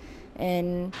 Yeah,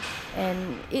 and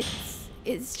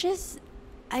it's just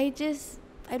I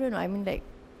don't know. I mean, like,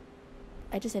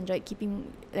 I just enjoyed keeping,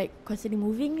 like, constantly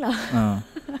moving lah.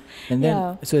 And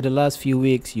then, so the last few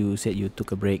weeks, you said you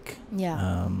took a break.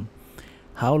 Yeah.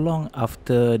 How long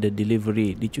after the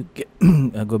delivery did you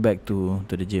go back to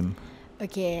the gym?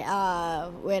 Okay.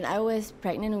 When I was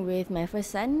pregnant with my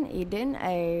first son, Aiden,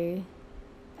 I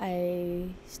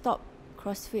stopped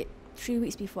CrossFit 3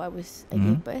 weeks before I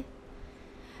gave birth.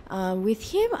 With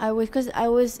him, it was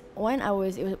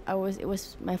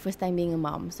my first time being a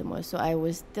mom, so I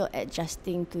was still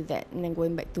adjusting to that and then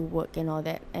going back to work and all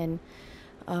that, and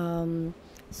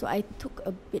so I took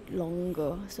a bit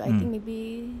longer. So I think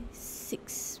maybe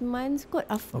 6 months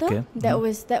after. Okay. That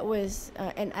was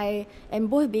and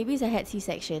both babies I had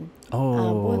C-section.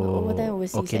 Both of them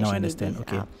was C-section. Okay, now I understand.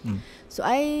 Babies. Okay. So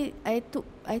I took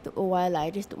a while.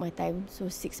 I just took my time. So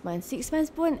 6 months. 6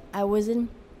 months pun I wasn't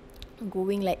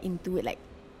going like into it like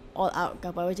all out.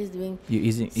 I was just doing. You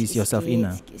ease yourself in.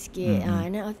 Sikit.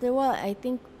 And then after a while, I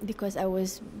think because I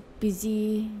was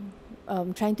busy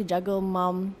trying to juggle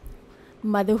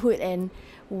motherhood and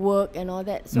work and all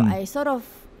that, so I sort of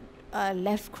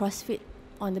left CrossFit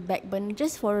on the back burner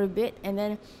just for a bit. And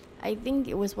then I think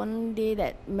it was one day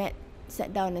that Matt sat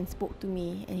down and spoke to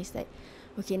me, and he's like,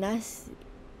 okay, Nass,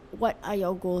 what are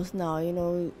your goals now? You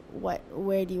know,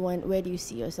 where do you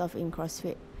see yourself in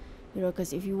CrossFit? You know,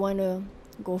 because if you want to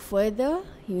go further,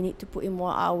 you need to put in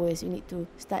more hours. You need to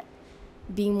start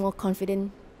being more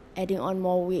confident, adding on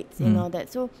more weights and all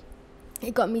that. So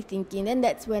it got me thinking. Then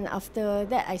that's when, after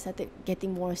that, I started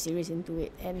getting more serious into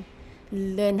it and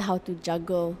learn how to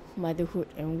juggle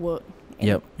motherhood and work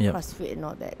and CrossFit and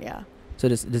all that. Yeah. So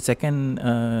the second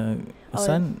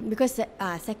son? Because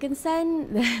second son,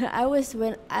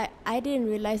 I didn't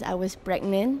realize I was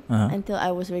pregnant until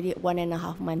I was already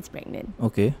 1.5 months pregnant.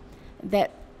 Okay.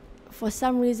 That for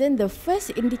some reason, the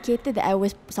first indicator that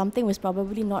something was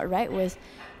probably not right was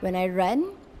when I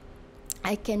run,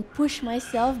 I can push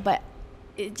myself, but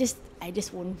I just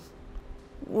won't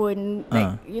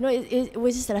like, you know, it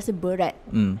was just rasa berat.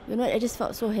 You know, I just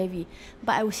felt so heavy.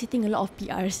 But I was hitting a lot of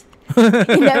PRs.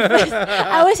 In that first,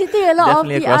 I was hitting a lot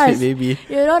Definitely of PRs. A CrossFit baby.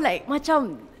 You know, like,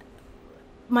 macam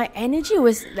my energy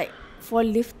was like, for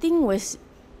lifting was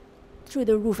through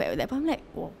the roof at that point. I'm like,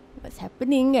 oh, what's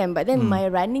happening? And but then my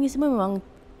running is memang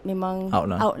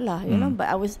out lah, you know. But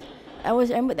I was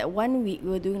remember that 1 week we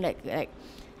were doing like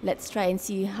let's try and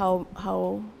see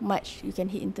how much you can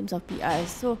hit in terms of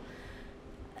PRs. So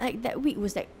like that week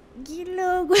was like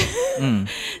gila.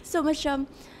 So macam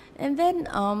And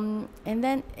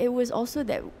then it was also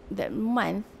that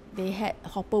month they had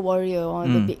Hopper Warrior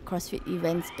on the big CrossFit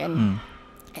events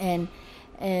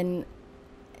and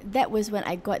that was when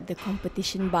I got the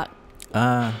competition bug.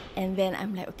 And then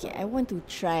I'm like, okay, I want to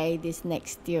try this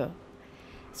next year.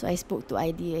 So I spoke to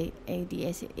ID. I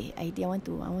said, hey, ID, I want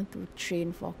to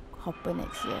train for Hopper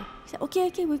next year. He said, okay,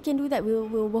 we can do that.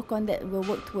 We'll work on that. We'll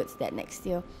work towards that next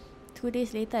year. 2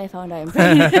 days later, I found out I'm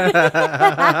pregnant.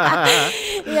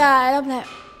 Yeah, and I'm like,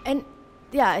 and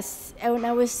yeah, when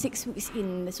I was 6 weeks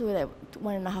in, so like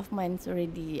 1.5 months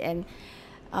already, and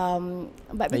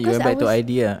but because you went back to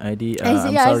ID,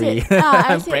 I'm sorry,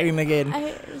 I'm pregnant again.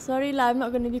 Sorry lah, I'm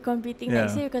not going to be competing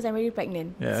next year because I'm already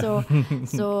pregnant. Yeah. So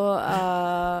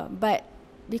but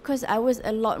because I was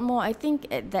a lot more, I think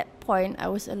at that point I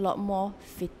was a lot more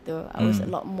fitter. I was a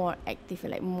lot more active,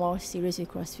 like more serious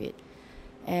with CrossFit.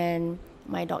 And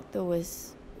my doctor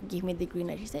gave me the green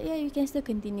light. She said, yeah, you can still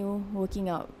continue working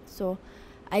out. So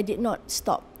I did not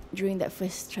stop during that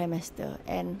first trimester,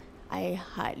 and I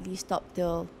hardly stopped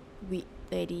till week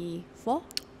 34.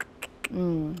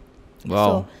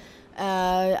 Wow. So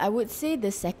I would say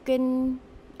the second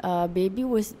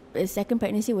second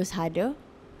pregnancy was harder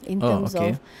in terms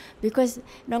of, because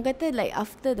orang kata like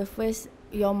after the first,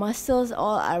 your muscles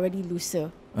all are already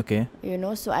looser. Okay. You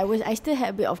know, so I still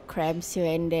had a bit of cramps here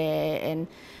and there, and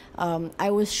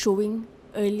I was showing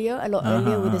a lot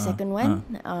earlier with the second one.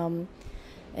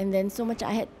 And then so much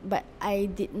but I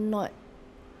did not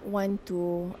want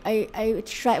to, I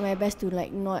tried my best to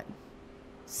like not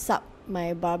sub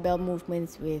my barbell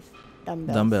movements with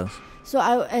dumbbells. So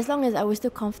as long as I was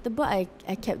still comfortable, I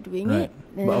kept doing it.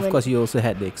 And but of course you also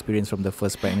had the experience from the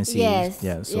first pregnancy. Yes.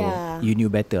 Yeah, so you knew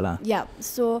better lah. Yeah.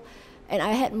 So, and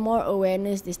I had more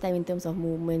awareness this time in terms of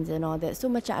movements and all that. So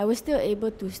much I was still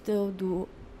able to still do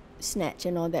snatch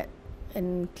and all that,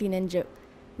 and clean and jerk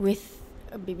with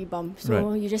a baby bump.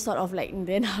 So you just sort of like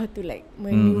then how to like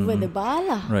maneuver the bar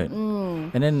lah. Right.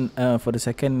 And then for the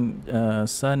second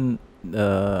son,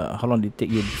 how long did it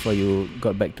take you before you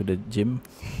got back to the gym?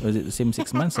 Was it the same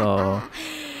 6 months or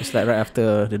it's like right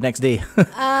after the next day?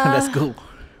 Let's go.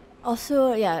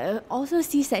 Also, also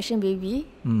C-section baby.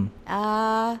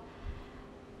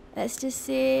 Let's just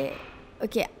say,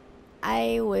 okay,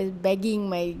 I was begging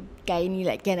my gynae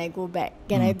like, can I go back?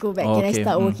 Can I go back? Can I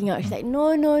start working out? She's like,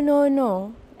 no.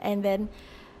 And then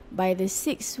by the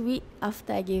 6th week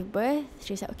after I gave birth,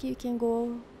 she's like, okay, you can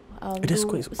go. That's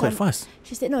quite fast.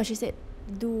 She said, no,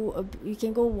 you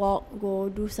can go walk, go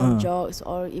do some jogs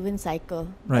or even cycle.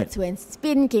 Right. That's when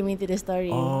spin came into the story.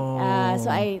 So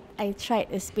I tried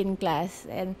a spin class,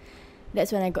 and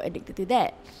that's when I got addicted to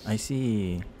that. I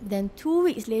see. Then 2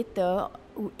 weeks later,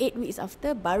 8 weeks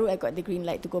after, baru I got the green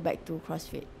light to go back to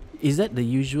CrossFit. Is that the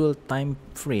usual time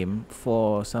frame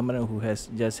for someone who has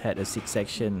just had a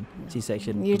C-section?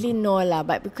 Usually no lah,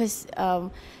 but because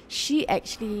she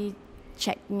actually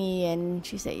checked me and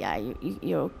she said, yeah,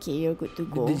 you're okay, you're good to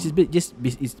go. It's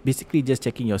basically just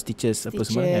checking your stitches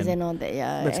and all that,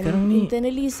 yeah. But and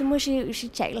internally semua she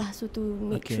checked lah, so to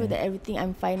make sure that everything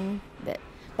I'm fine.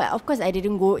 But of course I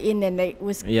didn't go in and like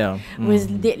was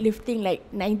deadlifting like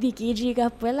 90 kg ke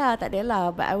apa lah, tak ada lah.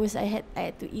 But I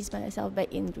had to ease myself back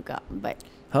in juga. But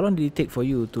how long did it take for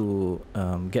you to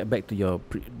get back to your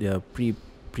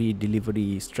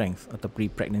pre-delivery strength atau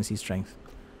pre-pregnancy strength?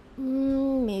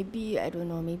 Maybe I don't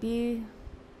know, maybe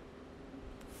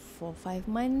 4-5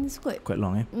 months. Quite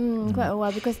long, quite a while,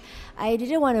 because I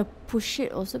didn't want to push it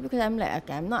also, because I'm like,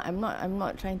 okay, I'm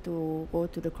not trying to go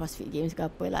to the CrossFit Games ke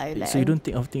apa lah. So you don't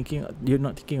you're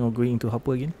not thinking of going to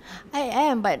Hopper again? I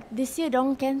am, but this year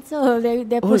don't cancel.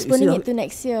 They're postponing it to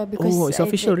next year because it's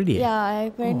official already. Yeah,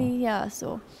 apparently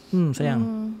So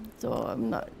sayang. So I'm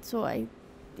not. So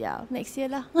next year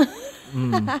lah.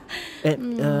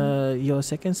 And your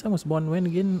second son was born when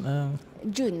again?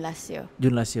 June last year.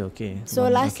 Okay. So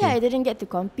last year I didn't get to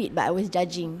compete, but I was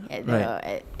judging at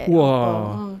the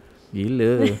wow.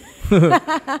 Gila.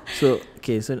 So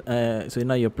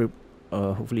now you're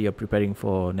hopefully you're preparing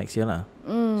for next year lah.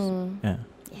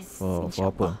 Yes. For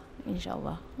Hopper.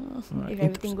 Inshallah. If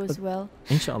everything goes well.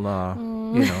 Inshallah.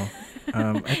 You know.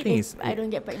 I think I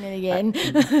don't get pregnant again.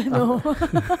 No.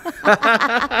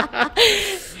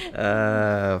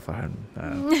 Farhan.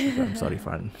 I'm sorry,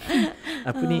 Farhan.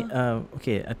 Apa ni?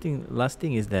 Okay, I think last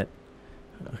thing is that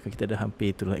kita dah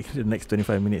hampir to like the next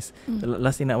 25 minutes. The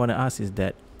last thing I want to ask is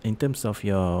that in terms of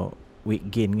your weight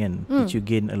gain kan, did you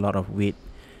gain a lot of weight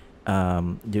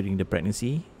during the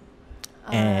pregnancy?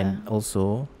 And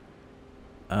also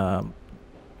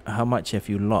how much have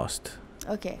you lost?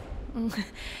 Okay.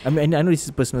 I mean, I know this is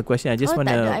a personal question. I just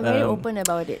want to. I'm very open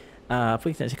about it. apa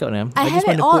yang nak cakap ni? I have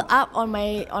it all up on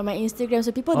my Instagram,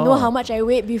 so people know how much I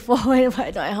weigh before and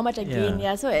how much I gain.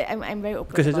 Yeah, so I'm very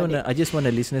open about it. I just want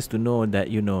the listeners to know that,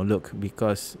 you know, look,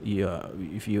 because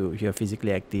if you're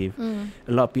physically active,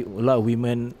 a lot of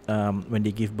women, when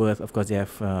they give birth, of course they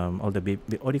have all the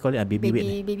what do you call it?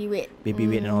 Baby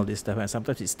weight and all this stuff, and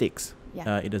sometimes it sticks.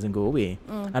 It doesn't go away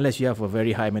unless you have a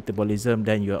very high metabolism.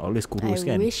 Then you're always kurus.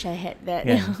 I wish I had that.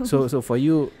 Yeah. so for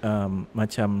you,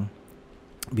 macam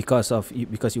because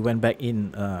you went back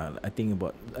in, I think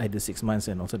about either 6 months,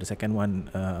 and also the second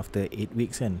one after 8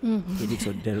 weeks, and 8 weeks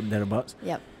or thereabouts.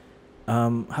 Yep.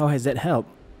 How has that helped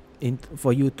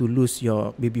for you to lose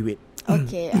your baby weight?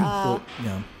 Okay.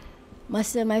 Yeah.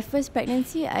 Masa my first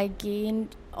pregnancy, I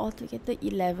gained altogether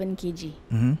 11 kg.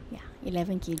 Yeah,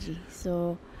 11 kg.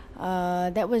 So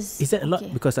that was. Is that a lot?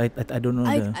 Because I don't know.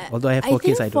 Although I have I 4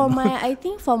 kids, I don't know. I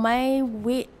think for my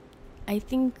weight, I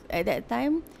think at that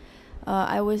time,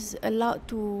 I was allowed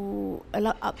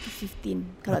up to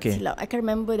 15. Okay. I can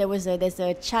remember there's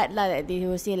a chart lah that they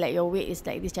will say like your weight is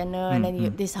like this channel, and then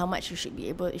this is how much you should be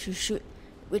able,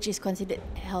 which is considered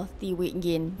healthy weight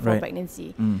gain for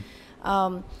pregnancy.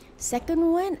 Second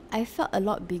one, I felt a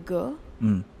lot bigger,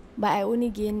 but I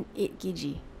only gained 8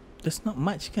 kg. That's not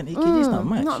much, kan? 8 kg is not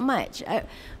much. Not much.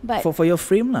 But for your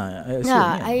frame lah.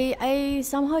 I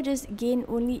somehow just gained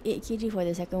only 8 kg for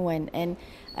the second one, and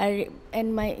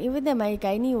my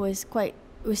gynae was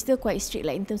still quite strict,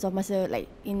 like in terms of masa, like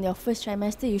in your first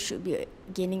trimester you should be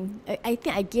gaining. I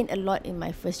think I gained a lot in my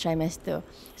first trimester,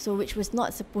 so which was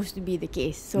not supposed to be the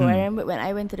case. So I remember when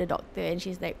I went to the doctor, and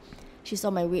she's like, she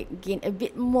saw my weight gain a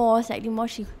bit more, slightly more.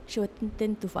 She would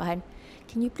turn to Farhan,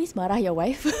 can you please marah your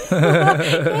wife?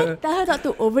 Tell her not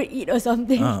to overeat or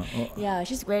something. Yeah,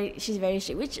 she's very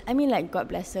strict, which I mean, like, God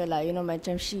bless her lah, you know,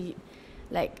 macam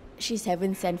she's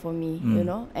heaven sent for me, you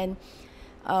know. And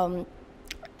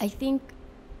I think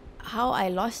how I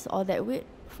lost all that weight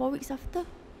 4 weeks after.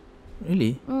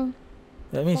 Really?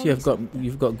 That means you've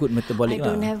got good metabolic. I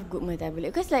don't have good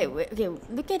metabolic, because like, okay,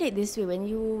 look at it this way: when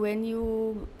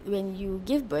you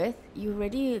give birth, you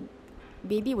already,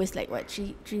 baby was like what,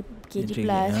 3 kg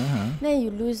plus. Then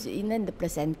you lose, and then the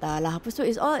placenta lah. So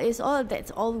it's all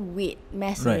that's all weight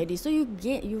mass already. So you've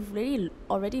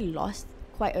already lost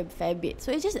quite a fair bit.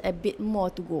 So it's just a bit more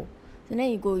to go. So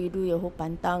then you do your whole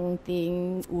pantang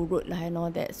thing, urut lah and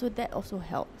all that. So that also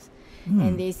helps.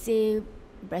 And they say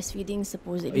breastfeeding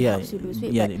supposedly helps you lose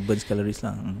weight. Yeah, it burns calories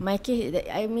lah. My case,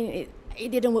 I mean, it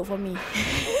didn't work for me.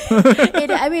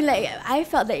 I mean, like, I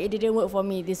felt that it didn't work for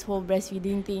me, this whole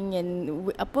breastfeeding thing, and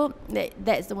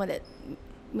that's the one that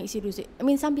makes you lose weight. I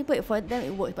mean, some people, for them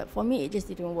it works, but for me it just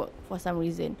didn't work for some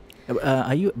reason.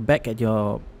 Are you back at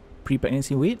your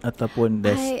pre-pregnancy weight ataupun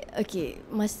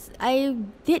I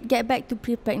did get back to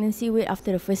pre-pregnancy weight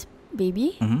after the first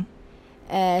baby.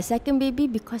 Second baby,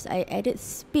 because I added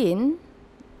spin,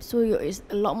 so it's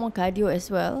a lot more cardio as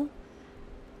well,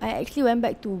 I actually went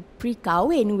back to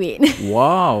pre-kahwin weight.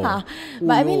 Wow.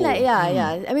 But I mean, like,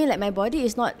 I mean, like, my body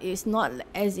is not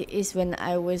as it is when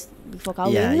I was before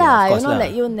kahwin lah. You know,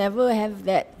 like, you'll never have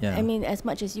that. I mean, as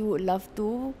much as you would love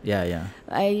to.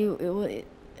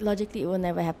 Logically, it will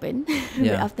never happen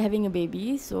after having a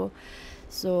baby. So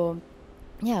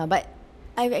yeah. But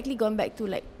I've actually gone back to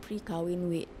like pre-kahwin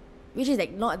weight, which is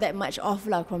like not that much off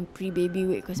lah from pre-baby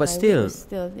weight, because my weight was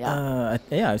still I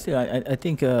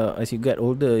think as you get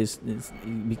older, it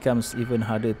becomes even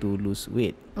harder to lose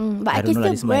weight. But I can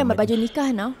still wear my baju nikah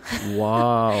now.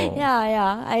 Wow.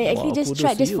 I actually just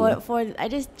tried I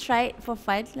just tried for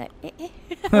fun, like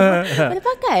boleh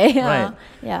pakai.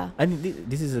 Yeah. I mean,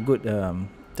 this is a good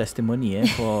testimony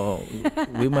for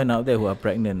women out there who are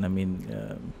pregnant. I mean,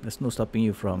 there's no stopping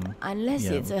you from, unless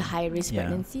it's a high risk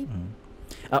pregnancy.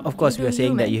 Of course, we are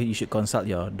saying that you should consult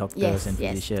your doctors and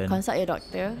physician. Yes, consult your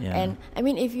doctor. And I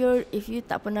mean, if you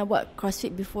tak pernah buat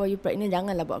CrossFit before you pregnant,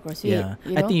 janganlah buat CrossFit.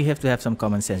 You know? I think you have to have some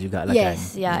common sense juga lah.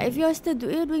 Yes, kan? If you're still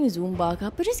doing Zumba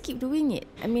ke apa, just keep doing it.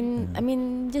 I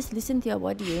mean, just listen to your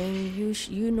body. I mean, you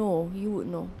would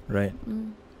know. Right.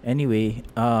 Anyway,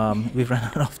 we've run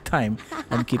out of time.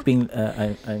 I'm looking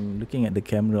at the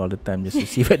camera all the time just to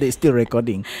see whether it's still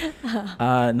recording.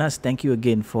 Nass, thank you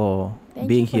again for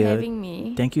being here. Thank you for having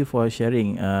me. Thank you for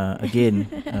sharing. Again,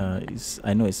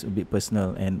 I know it's a bit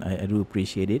personal, and I do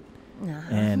appreciate it.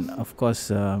 And of course,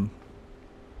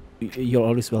 you're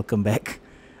always welcome back.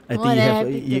 I think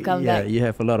you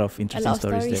have a lot of interesting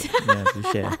stories to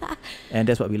share, and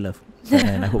that's what we love.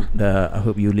 And I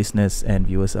hope you listeners and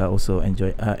viewers are also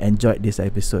enjoyed this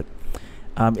episode.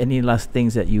 Any last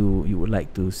things that you would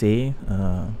like to say,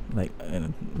 like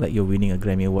you're winning a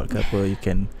Grammy Award, you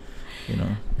can you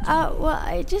know? Well,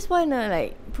 I just wanna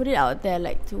like put it out there,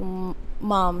 like to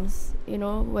moms, you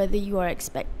know, whether you are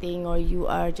expecting or you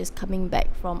are just coming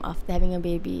back from after having a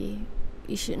baby,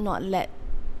 you should not let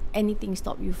anything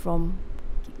stop you from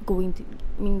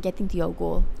getting to your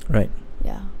goal. Right.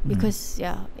 Yeah, because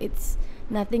it's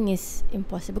nothing is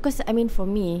impossible. Because I mean, for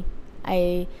me,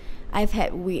 I've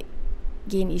had weight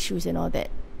gain issues and all that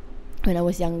when I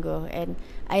was younger, and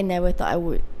I never thought I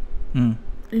would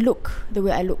look the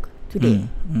way I look today.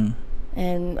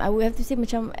 And I would have to say,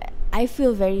 macam, I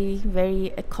feel very,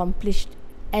 very accomplished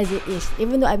as it is,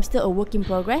 even though I'm still a work in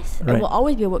progress. Right. I will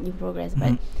always be a work in progress,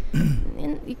 but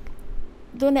you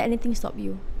don't let anything stop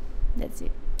you. That's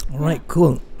it. Alright,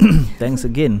 cool. Thanks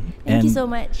again. Thank you so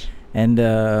much. And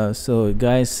so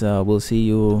guys, we'll see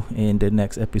you in the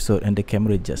next episode. And the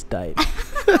camera just died.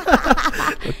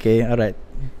 Okay, alright.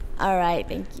 Alright,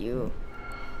 thank you.